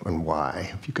 and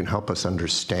why? If you can help us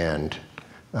understand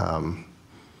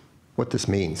what this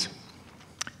means.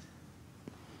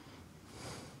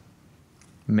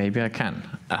 Maybe I can.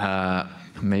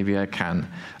 Maybe I can.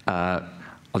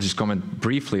 I'll just comment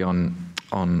briefly on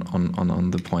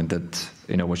the point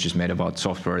that was just made about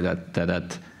software.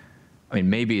 That I mean,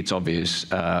 maybe it's obvious,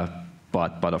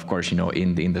 but of course,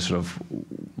 in the sort of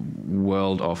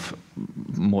world of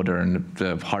modern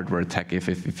hardware tech,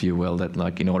 if you will, that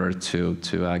like in order to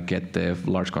get the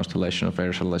large constellation of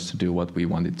air satellites to do what we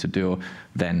want it to do,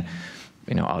 then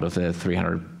out of the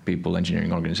 300 people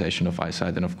engineering organization of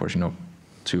ICEYE, then of course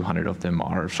 200 of them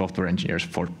are software engineers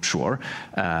for sure.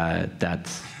 That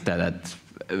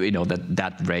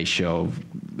ratio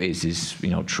is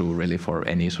true really for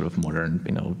any sort of modern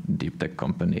deep tech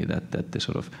company. That the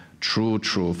sort of true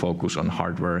focus on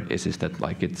hardware is that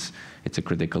like it's a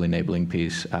critical enabling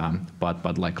piece.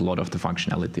 But like a lot of the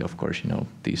functionality, of course,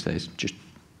 these days just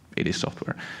it is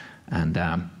software, and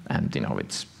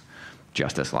it's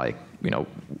just as like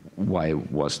why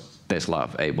was Tesla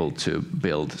able to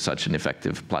build such an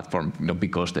effective platform?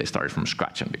 Because they started from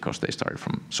scratch and because they started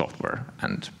from software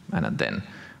and then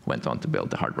went on to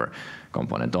build the hardware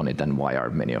component on it. And why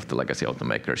are many of the legacy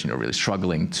automakers really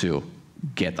struggling to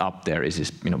get up there? Is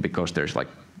this because there's like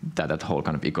that whole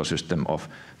kind of ecosystem of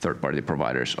third-party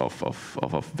providers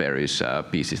of various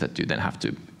pieces that you then have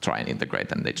to try and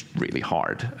integrate, and it's really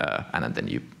hard. And then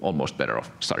you're almost better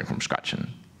off starting from scratch, and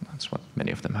that's what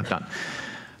many of them have done.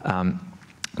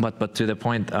 But to the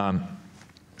point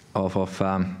of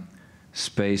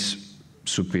space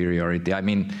superiority, I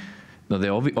mean, the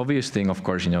obvious thing, of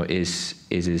course, is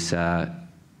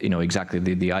exactly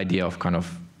the idea of kind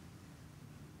of,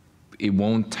 it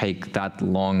won't take that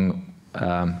long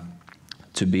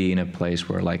to be in a place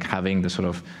where like having the sort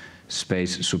of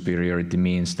space superiority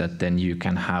means that then you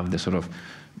can have the sort of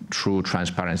true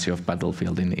transparency of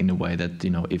battlefield in a way that,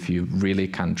 if you really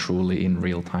can truly in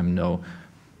real time know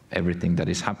everything that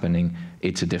is happening,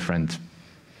 it's a different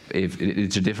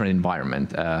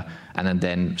environment. And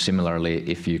then similarly,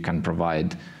 if you can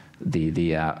provide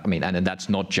I mean, and that's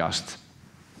not just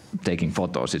taking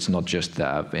photos. It's not just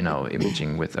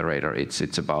imaging with a radar.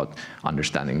 It's about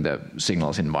understanding the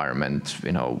signals environment.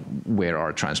 Where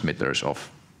are transmitters of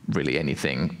really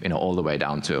anything. All the way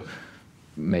down to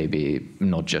maybe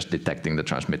not just detecting the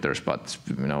transmitters, but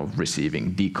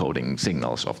receiving, decoding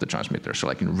signals of the transmitters. So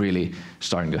like really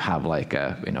starting to have like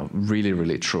a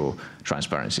really true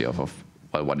transparency of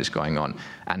what is going on.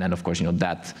 And then of course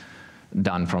that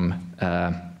done from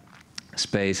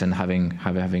space and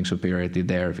having superiority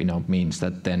there, means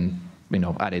that then,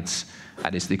 at its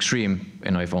extreme,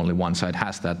 if only one side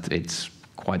has that, it's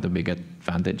quite a big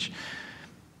advantage.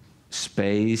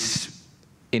 Space,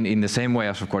 in the same way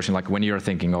as, of course, like when you're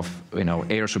thinking of,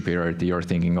 air superiority, you're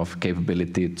thinking of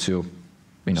capability to,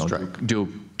 do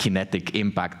kinetic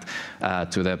impact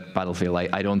to the battlefield.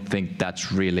 I don't think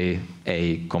that's really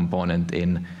a component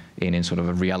in sort of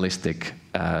a realistic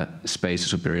space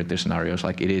superiority scenarios.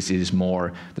 Like it is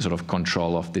more the sort of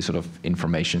control of the sort of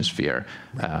information sphere.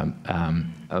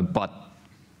 But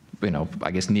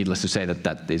I guess needless to say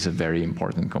that is a very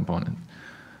important component.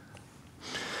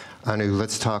 Anu,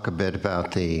 let's talk a bit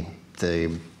about the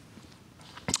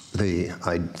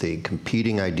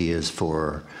competing ideas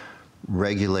for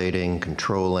regulating,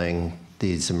 controlling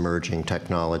these emerging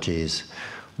technologies.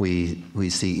 We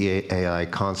see AI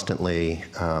constantly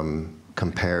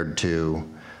compared to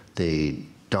the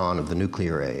dawn of the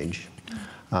nuclear age.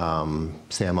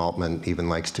 Sam Altman even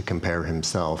likes to compare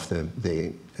himself,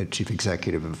 the chief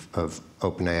executive of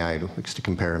OpenAI likes to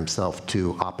compare himself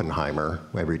to Oppenheimer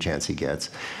every chance he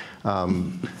gets. At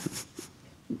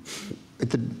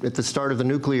the start of the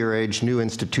nuclear age, new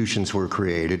institutions were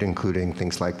created, including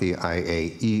things like the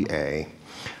IAEA,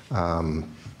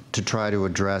 to try to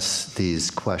address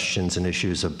these questions and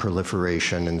issues of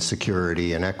proliferation and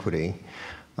security and equity.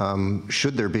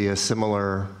 Should there be a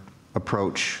similar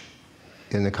approach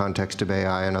in the context of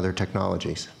AI and other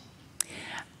technologies?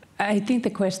 I think the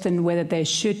question whether there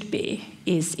should be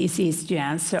is easy to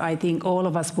answer. I think all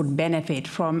of us would benefit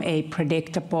from a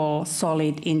predictable,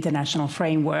 solid international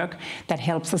framework that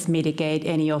helps us mitigate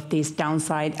any of these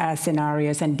downside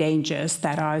scenarios and dangers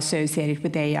that are associated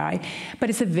with AI.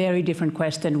 But it's a very different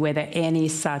question whether any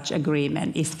such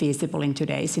agreement is feasible in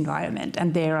today's environment.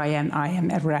 And there I am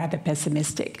rather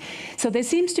pessimistic. So there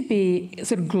seems to be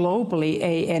sort of globally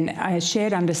a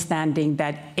shared understanding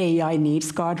that AI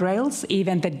needs guardrails.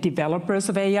 Even the developers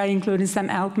of AI, including Sam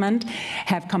Altman,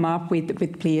 have come up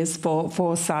with pleas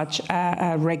for such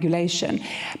regulation.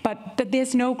 But that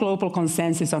there's no global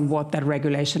consensus on what that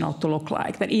regulation ought to look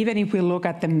like. That even if we look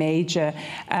at the major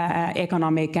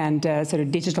economic and sort of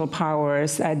digital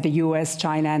powers, the US,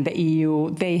 China, and the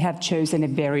EU, they have chosen a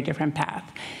very different path.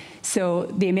 So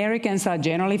the Americans are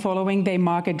generally following their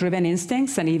market-driven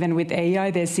instincts, and even with AI,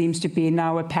 there seems to be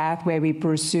now a path where we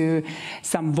pursue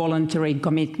some voluntary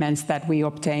commitments that we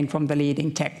obtain from the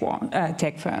leading tech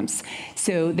firms.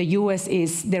 So the US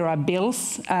there are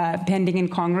bills pending in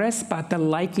Congress, but the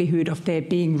likelihood of there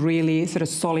being really sort of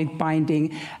solid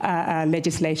binding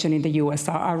legislation in the US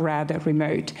are rather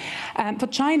remote. For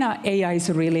China, AI is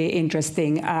a really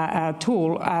interesting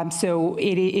tool. So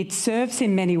it serves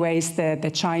in many ways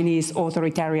the Chinese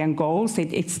authoritarian goals.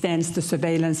 It extends the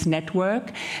surveillance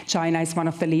network. China is one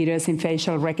of the leaders in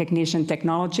facial recognition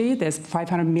technology. There's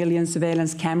 500 million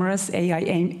surveillance cameras,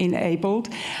 AI-enabled,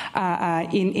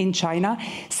 in China.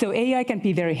 So AI can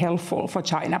be very helpful for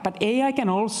China, but AI can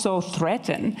also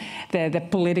threaten the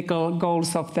political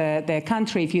goals of the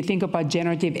country. If you think about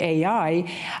generative AI,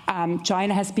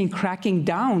 China has been cracking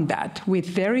down that with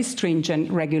very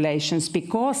stringent regulations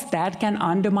because that can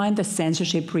undermine the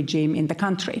censorship regime in the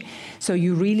country. technology. So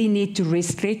you really need to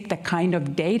restrict the kind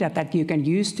of data that you can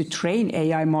use to train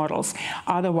AI models.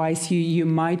 Otherwise, you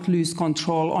might lose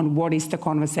control on what is the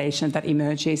conversation that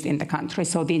emerges in the country.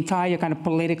 So the entire kind of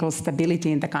political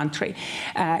stability in the country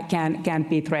can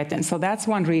be threatened. So that's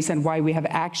one reason why we have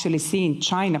actually seen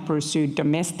China pursue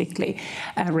domestically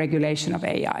regulation of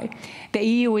AI. The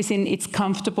EU is in its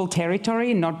comfortable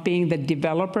territory, not being the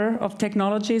developer of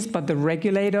technologies, but the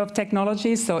regulator of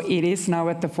technologies. So it is now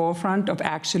at the forefront of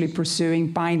actually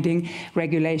pursuing binding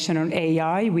regulation on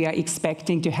AI. We are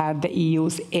expecting to have the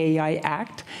EU's AI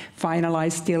Act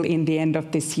finalized still in the end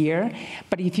of this year.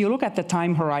 But if you look at the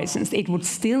time horizons, it would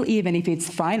still, even if it's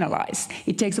finalized,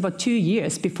 it takes about 2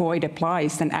 years before it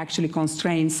applies and actually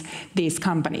constrains these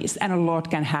companies. And a lot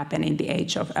can happen in the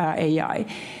age of AI.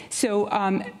 So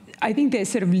I think there's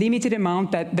sort of limited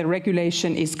amount that the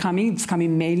regulation is coming. It's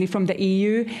coming mainly from the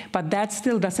EU, but that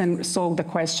still doesn't solve the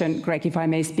question, Greg, if I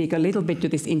may speak a little bit to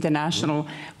this international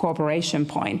cooperation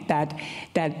point, that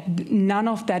none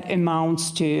of that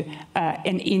amounts to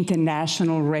an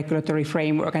international regulatory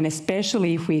framework, and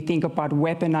especially if we think about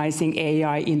weaponizing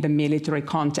AI in the military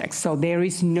context. So there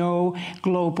is no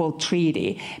global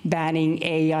treaty banning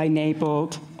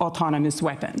AI-enabled autonomous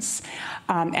weapons.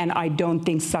 And I don't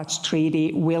think such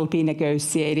treaty will be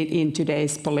negotiated in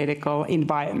today's political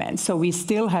environment. So we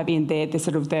still have in the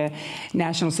sort of the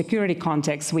national security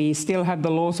context, we still have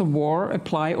the laws of war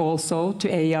apply also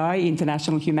to AI,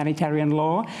 international humanitarian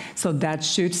law. So that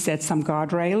should set some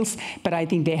guardrails. But I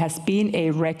think there has been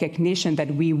a recognition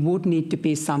that we would need to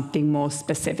be something more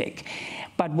specific.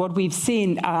 But what we've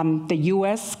seen, the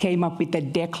US came up with a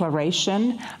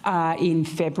declaration in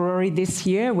February this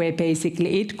year, where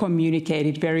basically it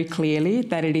communicated very clearly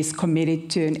that it is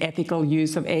committed to an ethical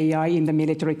use of AI in the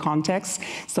military context.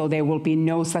 So there will be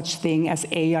no such thing as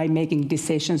AI making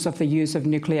decisions of the use of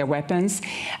nuclear weapons.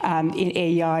 In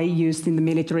AI used in the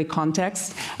military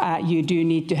context, you do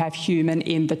need to have human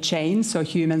in the chain. So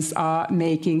humans are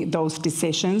making those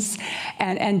decisions.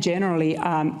 And generally,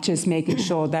 just making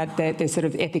sure that the sort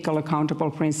of ethical accountable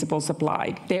principles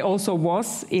applied. There also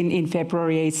was in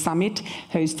February a summit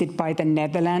hosted by the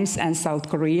Netherlands and South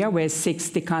Korea, where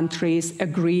 60 countries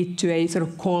agreed to a sort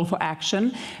of call for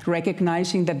action,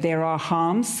 recognizing that there are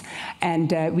harms,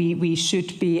 and we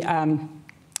should be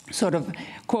sort of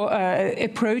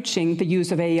approaching the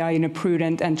use of AI in a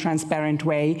prudent and transparent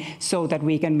way so that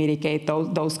we can mitigate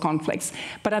those conflicts.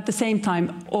 But at the same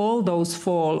time, all those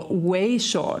fall way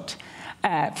short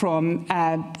from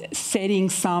setting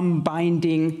some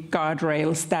binding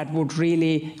guardrails that would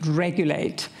really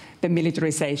regulate the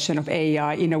militarization of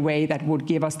AI in a way that would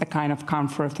give us the kind of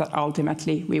comfort that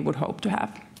ultimately we would hope to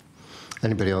have.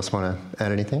 Anybody else want to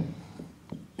add anything?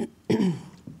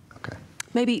 Okay.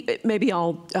 Maybe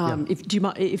I'll,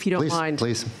 if you don't mind.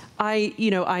 Please. While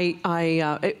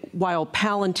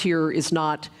Palantir is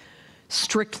not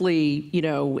strictly,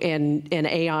 an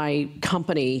AI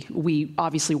company, we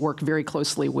obviously work very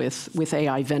closely with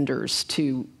AI vendors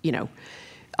to,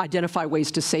 identify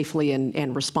ways to safely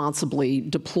and responsibly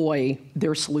deploy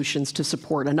their solutions to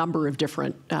support a number of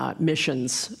different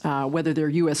missions, whether they're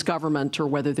U.S. government or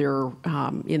whether they're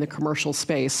in the commercial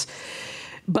space.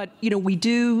 But we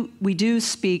do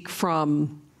speak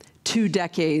from 2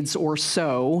 decades or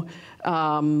so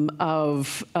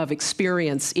of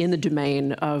experience in the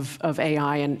domain of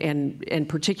AI and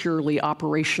particularly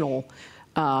operational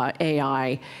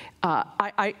AI.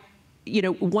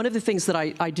 One of the things that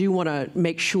I do want to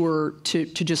make sure to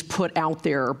just put out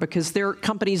there, because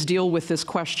companies deal with this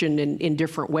question in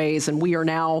different ways, and we are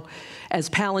now, as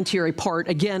Palantir, a part,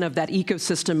 again, of that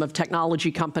ecosystem of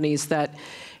technology companies that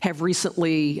have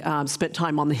recently spent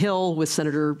time on the Hill with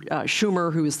Senator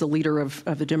Schumer, who is the leader of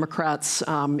the Democrats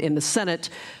in the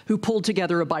Senate, who pulled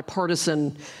together a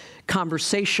bipartisan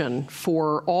conversation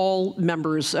for all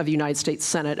members of the United States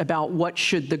Senate about what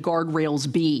should the guardrails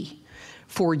be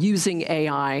for using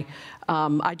AI.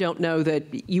 I don't know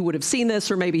that you would have seen this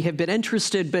or maybe have been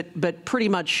interested, but pretty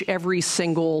much every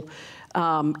single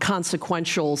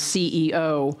consequential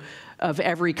CEO of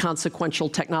every consequential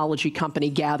technology company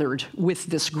gathered with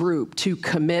this group to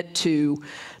commit to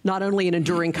not only an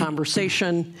enduring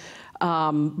conversation,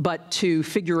 but to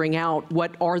figuring out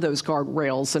what are those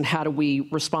guardrails and how do we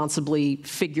responsibly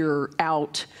figure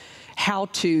out how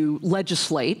to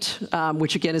legislate,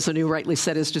 which again, as Anu rightly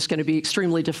said, is just going to be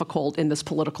extremely difficult in this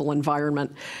political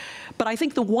environment. But I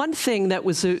think the one thing that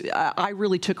was I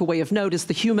really took away of note is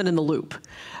the human in the loop.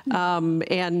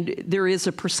 And there is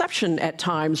a perception at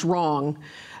times wrong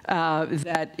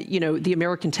that the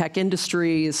American tech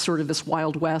industry is sort of this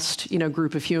Wild West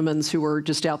group of humans who are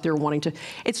just out there wanting to.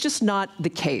 It's just not the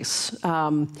case.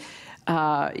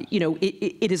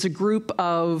 it is a group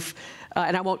of,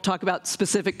 and I won't talk about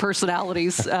specific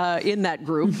personalities in that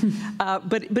group,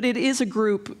 but it is a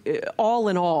group, all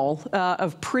in all,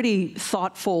 of pretty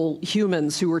thoughtful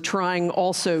humans who are trying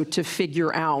also to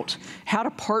figure out how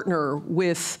to partner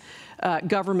with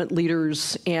government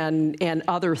leaders and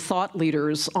other thought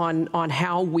leaders on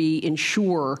how we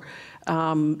ensure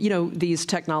these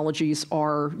technologies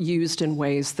are used in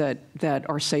ways that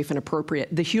are safe and appropriate.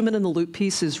 The human in the loop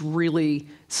piece is really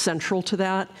central to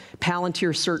that.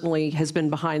 Palantir certainly has been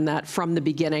behind that from the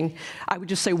beginning. I would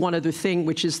just say one other thing,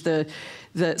 which is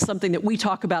something that we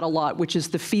talk about a lot, which is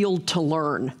the field to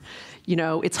learn.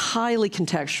 It's highly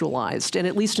contextualized, and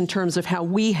at least in terms of how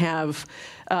we have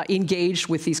engaged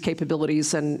with these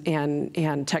capabilities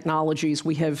and technologies,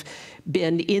 we have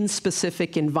been in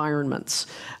specific environments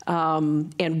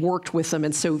and worked with them,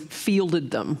 and so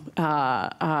fielded them,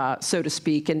 so to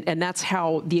speak. And that's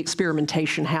how the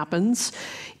experimentation happens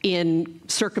in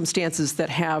circumstances that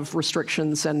have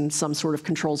restrictions and some sort of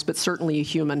controls, but certainly a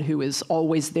human who is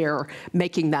always there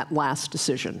making that last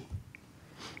decision.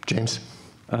 James?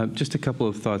 Just a couple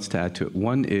of thoughts to add to it.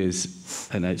 One is,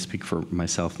 and I speak for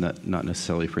myself, not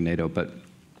necessarily for NATO, but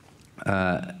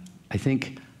I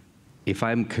think if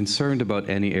I'm concerned about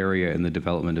any area in the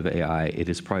development of AI, it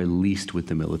is probably least with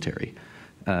the military,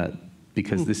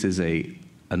 because this is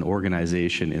an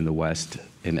organization in the West,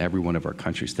 in every one of our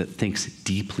countries, that thinks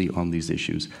deeply on these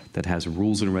issues, that has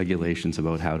rules and regulations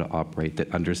about how to operate,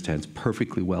 that understands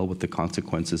perfectly well what the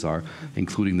consequences are,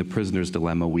 including the prisoner's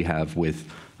dilemma we have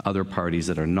with other parties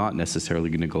that are not necessarily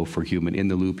going to go for human in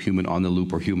the loop, human on the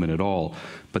loop, or human at all,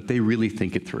 but they really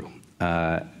think it through,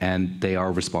 and they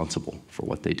are responsible for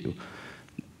what they do.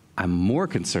 I'm more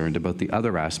concerned about the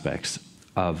other aspects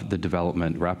of the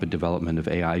development, rapid development of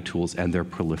AI tools and their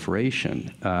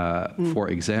proliferation. For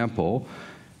example,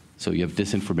 so you have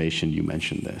disinformation, you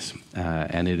mentioned this,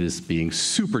 and it is being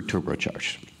super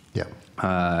turbocharged. Yeah.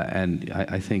 And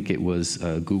I think it was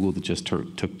Google that just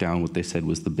took down what they said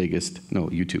was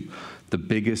YouTube, the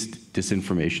biggest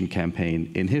disinformation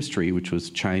campaign in history, which was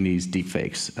Chinese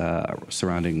deepfakes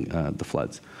surrounding the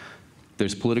floods.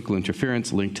 There's political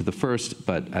interference linked to the first,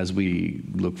 but as we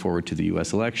look forward to the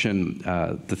US election,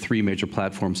 the three major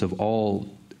platforms have all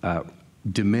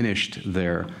diminished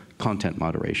their content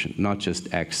moderation, not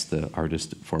just X, the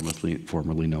artist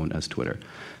formerly known as Twitter.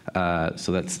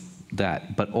 So that's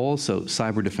that. But also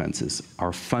cyber defenses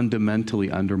are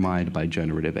fundamentally undermined by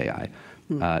generative AI.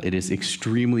 It is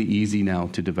extremely easy now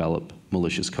to develop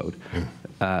malicious code.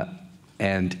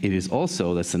 And it is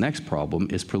also, that's the next problem,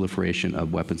 is proliferation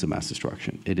of weapons of mass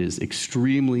destruction. It is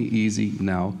extremely easy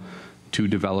now to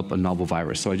develop a novel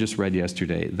virus. So I just read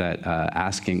yesterday that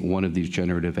asking one of these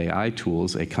generative AI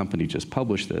tools, a company just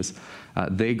published this,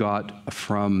 they got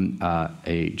from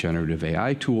a generative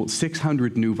AI tool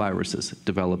 600 new viruses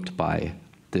developed by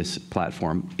this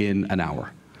platform in an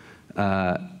hour.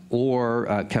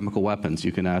 Or chemical weapons.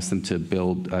 You can ask them to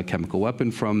build a chemical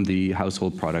weapon from the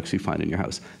household products you find in your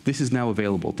house. This is now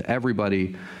available to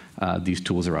everybody. These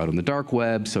tools are out on the dark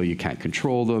web, so you can't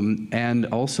control them. And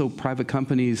also private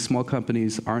companies, small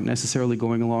companies, aren't necessarily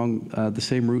going along the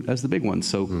same route as the big ones.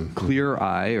 So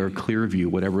ClearEye or ClearView,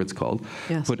 whatever it's called,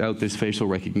 put out this facial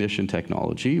recognition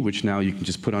technology, which now you can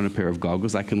just put on a pair of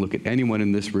goggles. I can look at anyone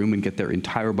in this room and get their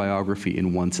entire biography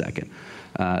in 1 second.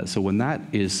 So when that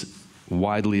is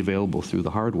widely available through the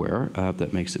hardware,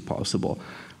 that makes it possible,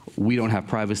 we don't have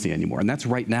privacy anymore. And that's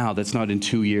right now. That's not in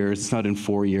 2 years. It's not in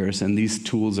 4 years. And these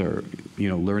tools are,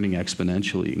 learning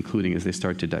exponentially, including as they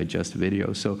start to digest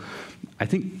video. So I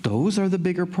think those are the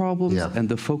bigger problems. Yeah. And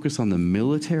the focus on the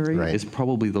military is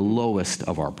probably the lowest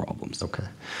of our problems. Okay.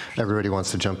 Everybody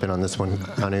wants to jump in on this one.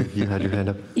 Anu, you had your hand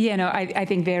up. Yeah, no, I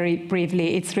think very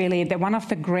briefly, it's really one of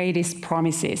the greatest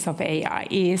promises of AI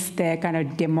is the kind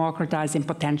of democratizing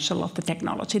potential of the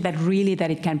technology, that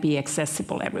it can be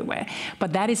accessible everywhere.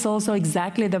 But that is also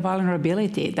exactly the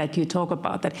vulnerability that you talk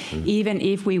about, that even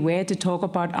if we were to talk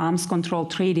about arms control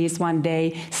treaties one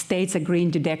day, states agreeing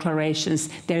to declarations,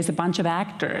 there's a bunch of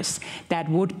actors that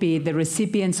would be the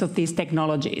recipients of these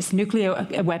technologies. Nuclear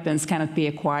weapons cannot be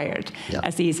acquired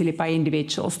as easily by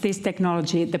individuals. This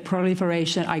technology, the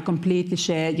proliferation, I completely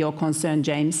share your concern,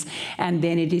 James, and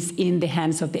then it is in the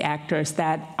hands of the actors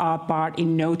that are part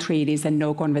in no treaties and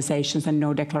no conversations and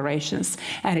no declarations,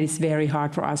 and it's very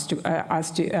hard for us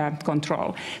to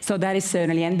control. So that is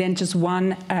certainly, and then just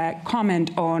one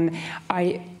comment on,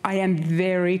 I am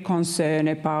very concerned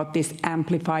about this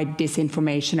amplified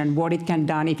disinformation and what it can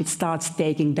do if it starts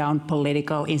taking down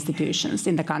political institutions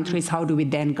in the countries. How do we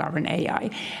then govern AI?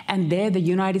 And there, the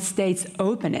United States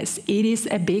openness, it is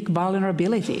a big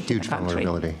vulnerability to the country. Huge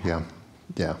vulnerability, yeah.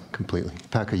 Yeah, completely.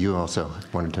 Pekka, you also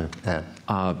wanted to add.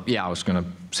 Yeah, I was going to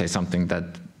say something that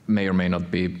may or may not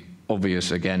be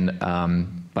obvious again,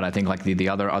 but I think like the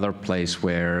other place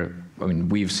where, I mean,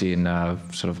 we've seen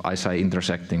sort of ICEYE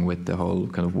intersecting with the whole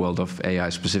kind of world of AI,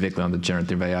 specifically on the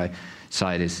generative AI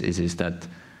side, is that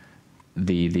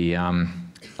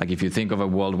like if you think of a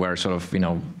world where sort of, you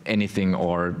know, anything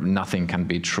or nothing can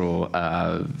be true,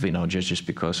 you know, just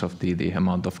because of the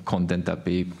amount of content that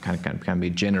can be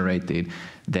generated,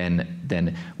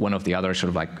 then one of the other sort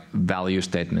of like value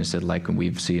statements that like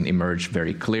we've seen emerge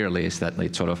very clearly is that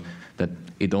it's sort of that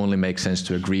it only makes sense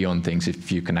to agree on things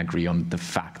if you can agree on the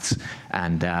facts,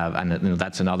 and you know,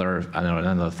 that's another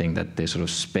thing, that the sort of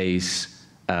space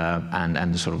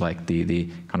and sort of like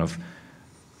the kind of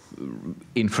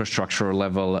infrastructure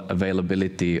level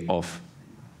availability of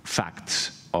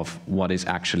facts of what is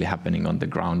actually happening on the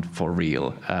ground for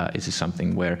real is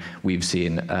something where we've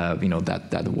seen you know,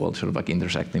 that world sort of like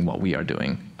intersecting what we are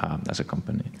doing as a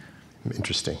company.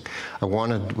 Interesting.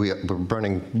 We're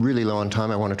running really low on time.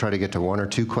 I want to try to get to one or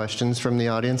two questions from the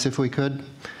audience if we could.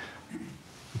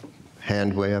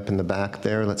 Hand way up in the back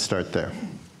there. Let's start there.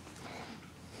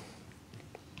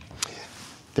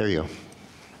 There you go.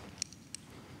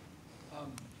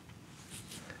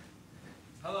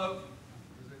 Hello.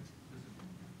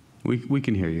 We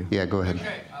can hear you. Yeah, go ahead.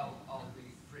 Okay, I'll be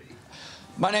pretty.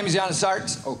 My name is Jan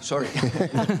Sart. Oh, sorry.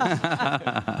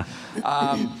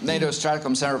 NATO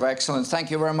Stratcom Center of Excellence.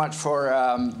 Thank you very much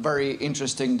for very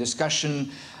interesting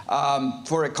discussion.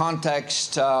 For a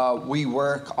context, we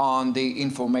work on the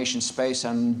information space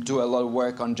and do a lot of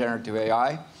work on generative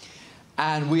AI.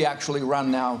 And we actually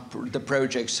run now the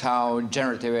projects how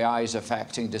generative AI is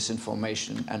affecting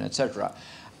disinformation and etc.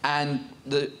 And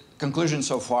the conclusion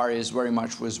so far is very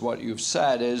much with what you've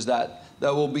said, is that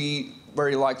there will be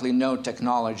very likely no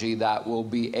technology that will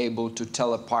be able to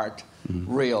tell apart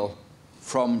real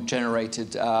from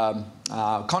generated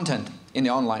content in the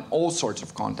online, all sorts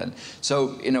of content.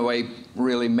 So in a way,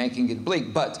 really making it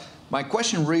bleak. But my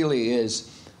question really is,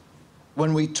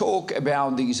 when we talk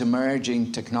about these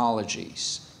emerging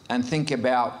technologies and think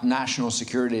about national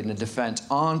security and defense,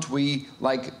 aren't we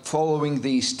like following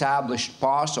the established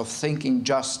path of thinking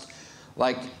just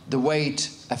like the way it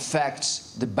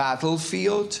affects the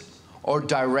battlefield or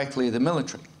directly the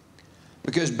military?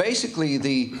 Because basically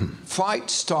the fight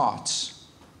starts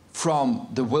from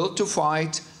the will to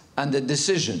fight and the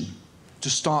decision to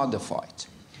start the fight.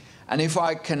 And if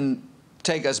I can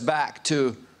take us back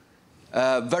to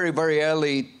very, very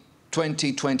early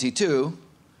 2022,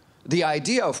 the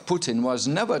idea of Putin was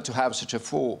never to have such a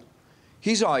fall.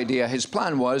 His idea, his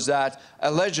plan was that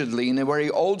allegedly, in a very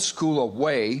old school of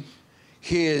way,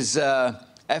 his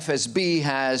FSB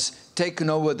has taken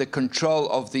over the control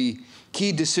of the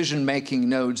key decision-making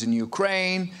nodes in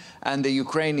Ukraine, and the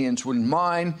Ukrainians wouldn't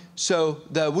mind, so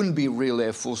there wouldn't be really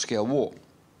a full-scale war.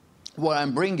 What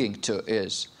I'm bringing to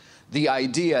is the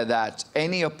idea that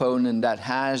any opponent that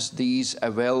has these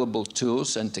available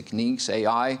tools and techniques,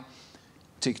 AI,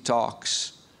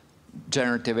 TikToks,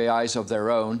 generative AIs of their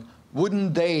own,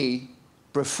 wouldn't they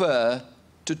prefer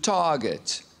to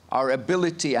target our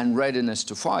ability and readiness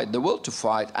to fight, the will to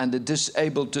fight, and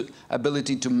the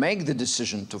ability to make the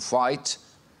decision to fight,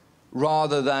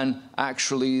 rather than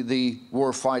actually the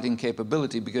war-fighting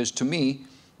capability? Because to me,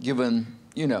 given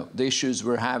the issues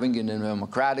we're having in the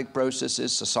democratic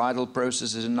processes, societal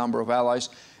processes, a number of allies,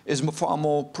 is a far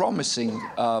more promising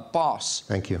path.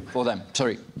 Thank you. For them.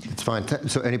 Sorry. It's fine.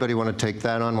 So anybody want to take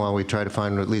that on while we try to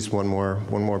find at least one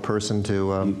more person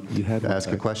to ask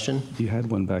a question? You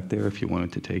had one back there if you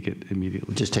wanted to take it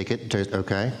immediately. Just take it?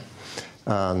 Okay.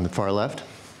 On the far left.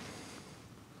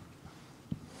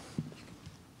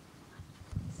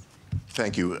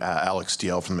 Thank you. Alex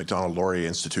DL from the Macdonald-Laurier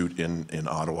Institute in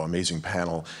Ottawa. Amazing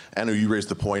panel. Anna, you raised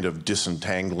the point of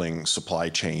disentangling supply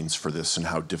chains for this and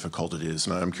how difficult it is.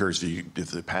 And I'm curious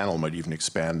if the panel might even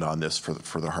expand on this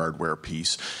for the hardware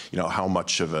piece. How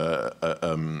much of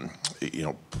a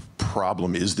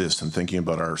problem is this in thinking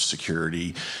about our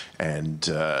security? And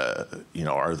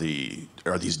are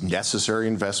these necessary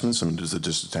investments? I mean, does the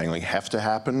disentangling have to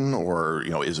happen, or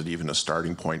is it even a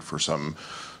starting point for some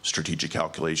strategic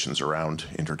calculations around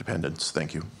interdependence?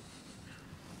 Thank you.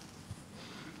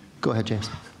 Go ahead, James.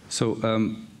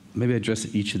 So maybe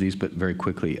address each of these, but very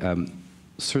quickly.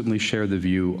 Certainly share the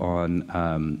view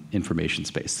on information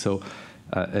space. So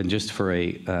And just for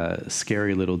a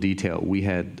scary little detail, we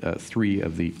had 3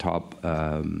 of the top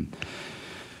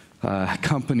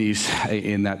companies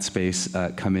in that space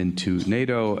come into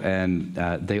NATO, and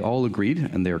they all agreed,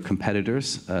 and they're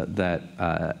competitors,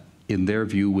 that in their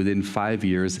view, within 5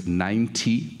 years,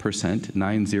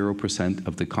 90%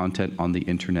 of the content on the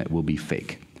internet will be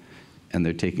fake. And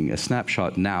they're taking a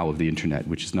snapshot now of the internet,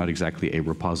 which is not exactly a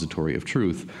repository of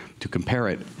truth, to compare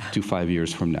it to 5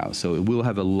 years from now. So it will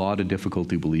have a lot of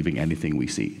difficulty believing anything we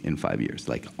see in 5 years,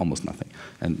 like almost nothing.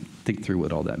 And think through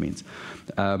what all that means.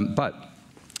 But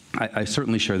I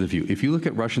certainly share the view. If you look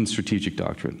at Russian strategic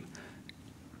doctrine,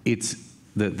 it's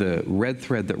the red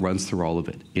thread that runs through all of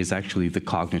it is actually the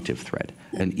cognitive thread.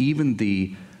 And even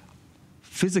the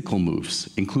physical moves,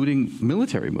 including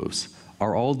military moves,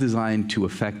 are all designed to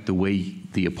affect the way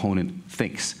the opponent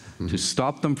thinks, to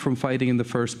stop them from fighting in the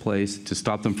first place, to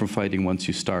stop them from fighting once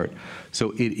you start. So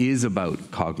it is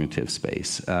about cognitive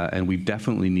space, and we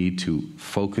definitely need to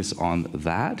focus on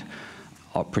that,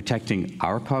 protecting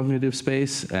our cognitive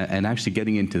space and actually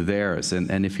getting into theirs.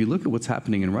 And if you look at what's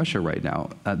happening in Russia right now,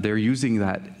 they're using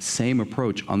that same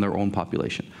approach on their own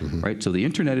population, right? So the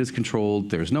internet is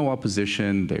controlled, there's no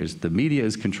opposition, the media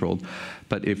is controlled.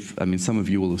 But some of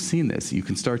you will have seen this, you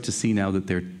can start to see now that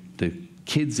the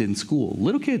kids in school,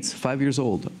 little kids, 5 years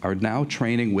old, are now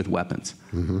training with weapons.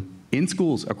 In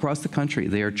schools across the country,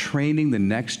 they are training the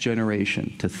next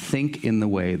generation to think in the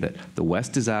way that the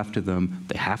West is after them,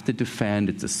 they have to defend,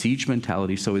 it's a siege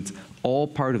mentality, so it's all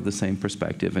part of the same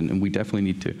perspective, and we definitely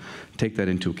need to take that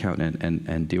into account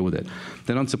and deal with it.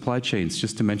 Then on supply chains,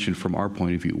 just to mention from our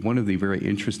point of view, one of the very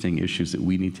interesting issues that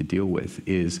we need to deal with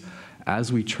is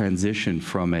as we transition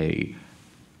from a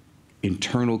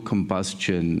internal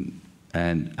combustion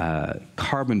and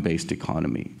carbon-based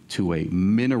economy to a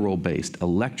mineral-based,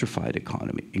 electrified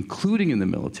economy, including in the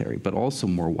military, but also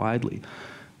more widely,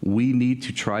 we need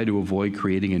to try to avoid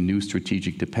creating a new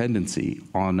strategic dependency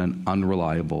on an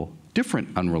different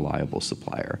unreliable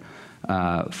supplier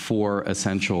for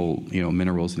essential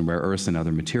minerals and rare earths and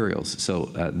other materials. So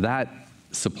that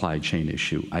supply chain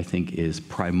issue, I think, is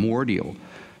primordial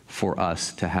for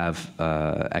us to have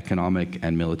economic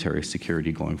and military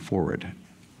security going forward.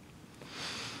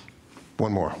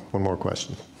 One more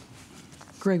question.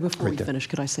 Greg, before we finish,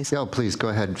 could I say something? Yeah, please, go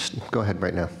ahead. Go ahead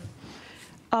right now.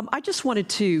 I just wanted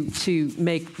to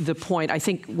make the point, I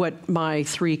think what my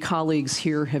 3 colleagues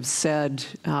here have said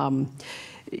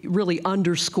really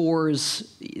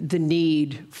underscores the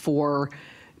need for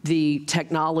the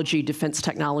defense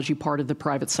technology part of the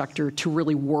private sector to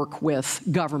really work with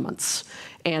governments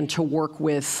and to work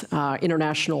with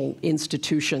international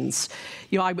institutions.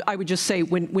 I would just say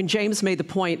when James made the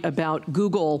point about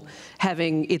Google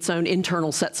having its own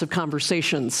internal sets of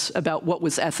conversations about what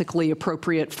was ethically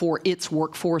appropriate for its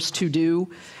workforce to do,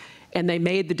 and they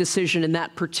made the decision in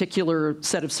that particular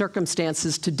set of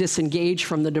circumstances to disengage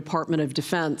from the Department of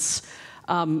Defense,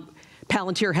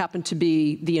 Palantir happened to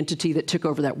be the entity that took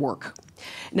over that work.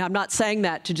 Now, I'm not saying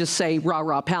that to just say, rah,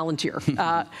 rah, Palantir.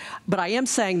 But I am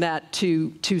saying that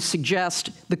to suggest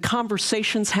the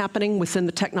conversations happening within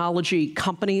the technology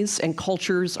companies and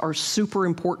cultures are super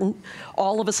important.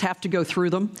 All of us have to go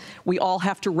through them. We all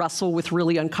have to wrestle with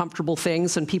really uncomfortable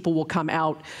things, and people will come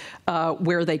out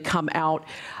where they come out.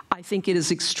 I think it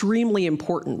is extremely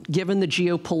important, given the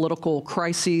geopolitical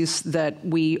crises that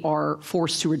we are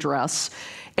forced to address,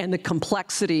 and the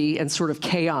complexity and sort of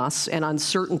chaos and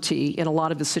uncertainty in a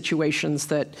lot of the situations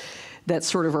that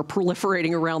sort of are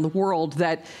proliferating around the world,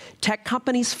 that tech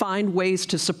companies find ways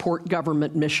to support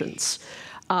government missions.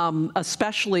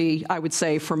 Especially, I would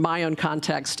say, from my own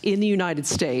context, in the United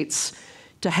States,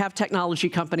 to have technology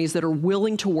companies that are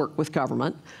willing to work with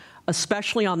government,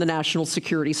 especially on the national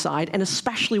security side, and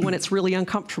especially when it's really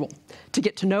uncomfortable, to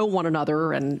get to know one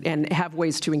another and have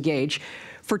ways to engage.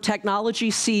 For technology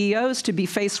CEOs to be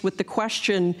faced with the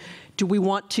question, do we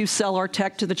want to sell our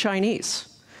tech to the Chinese?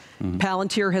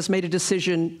 Palantir has made a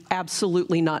decision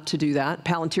absolutely not to do that.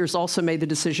 Palantir's also made the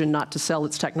decision not to sell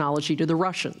its technology to the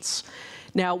Russians.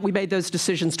 Now, we made those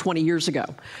decisions 20 years ago.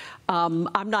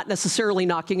 I'm not necessarily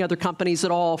knocking other companies at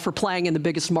all for playing in the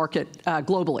biggest market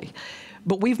globally.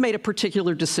 But we've made a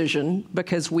particular decision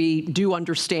because we do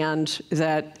understand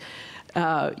that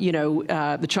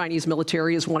the Chinese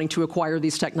military is wanting to acquire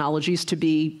these technologies to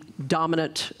be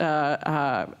dominant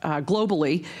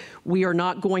globally. We are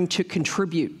not going to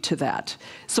contribute to that.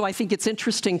 So I think it's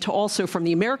interesting to also, from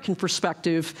the American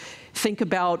perspective, think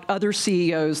about other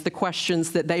CEOs, the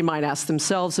questions that they might ask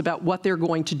themselves about what they're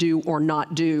going to do or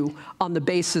not do on the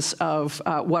basis of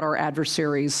what our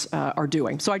adversaries are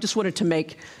doing. So I just wanted to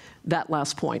make that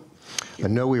last point. I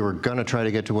know we were going to try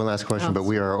to get to one last question, but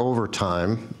we are over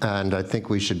time, and I think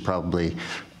we should probably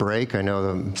break. I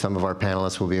know some of our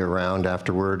panelists will be around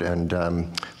afterward and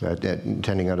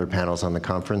attending other panels on the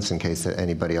conference in case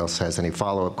anybody else has any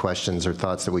follow-up questions or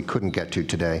thoughts that we couldn't get to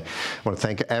today. I want to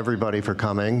thank everybody for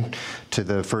coming to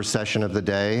the first session of the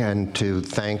day and to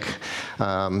thank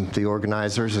the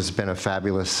organizers. It's been a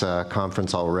fabulous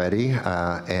conference already,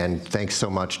 and thanks so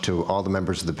much to all the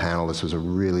members of the panel. This was a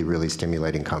really, really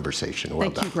stimulating conversation. Well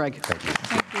done. Thank you, Greg. Thank you.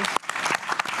 Thank you.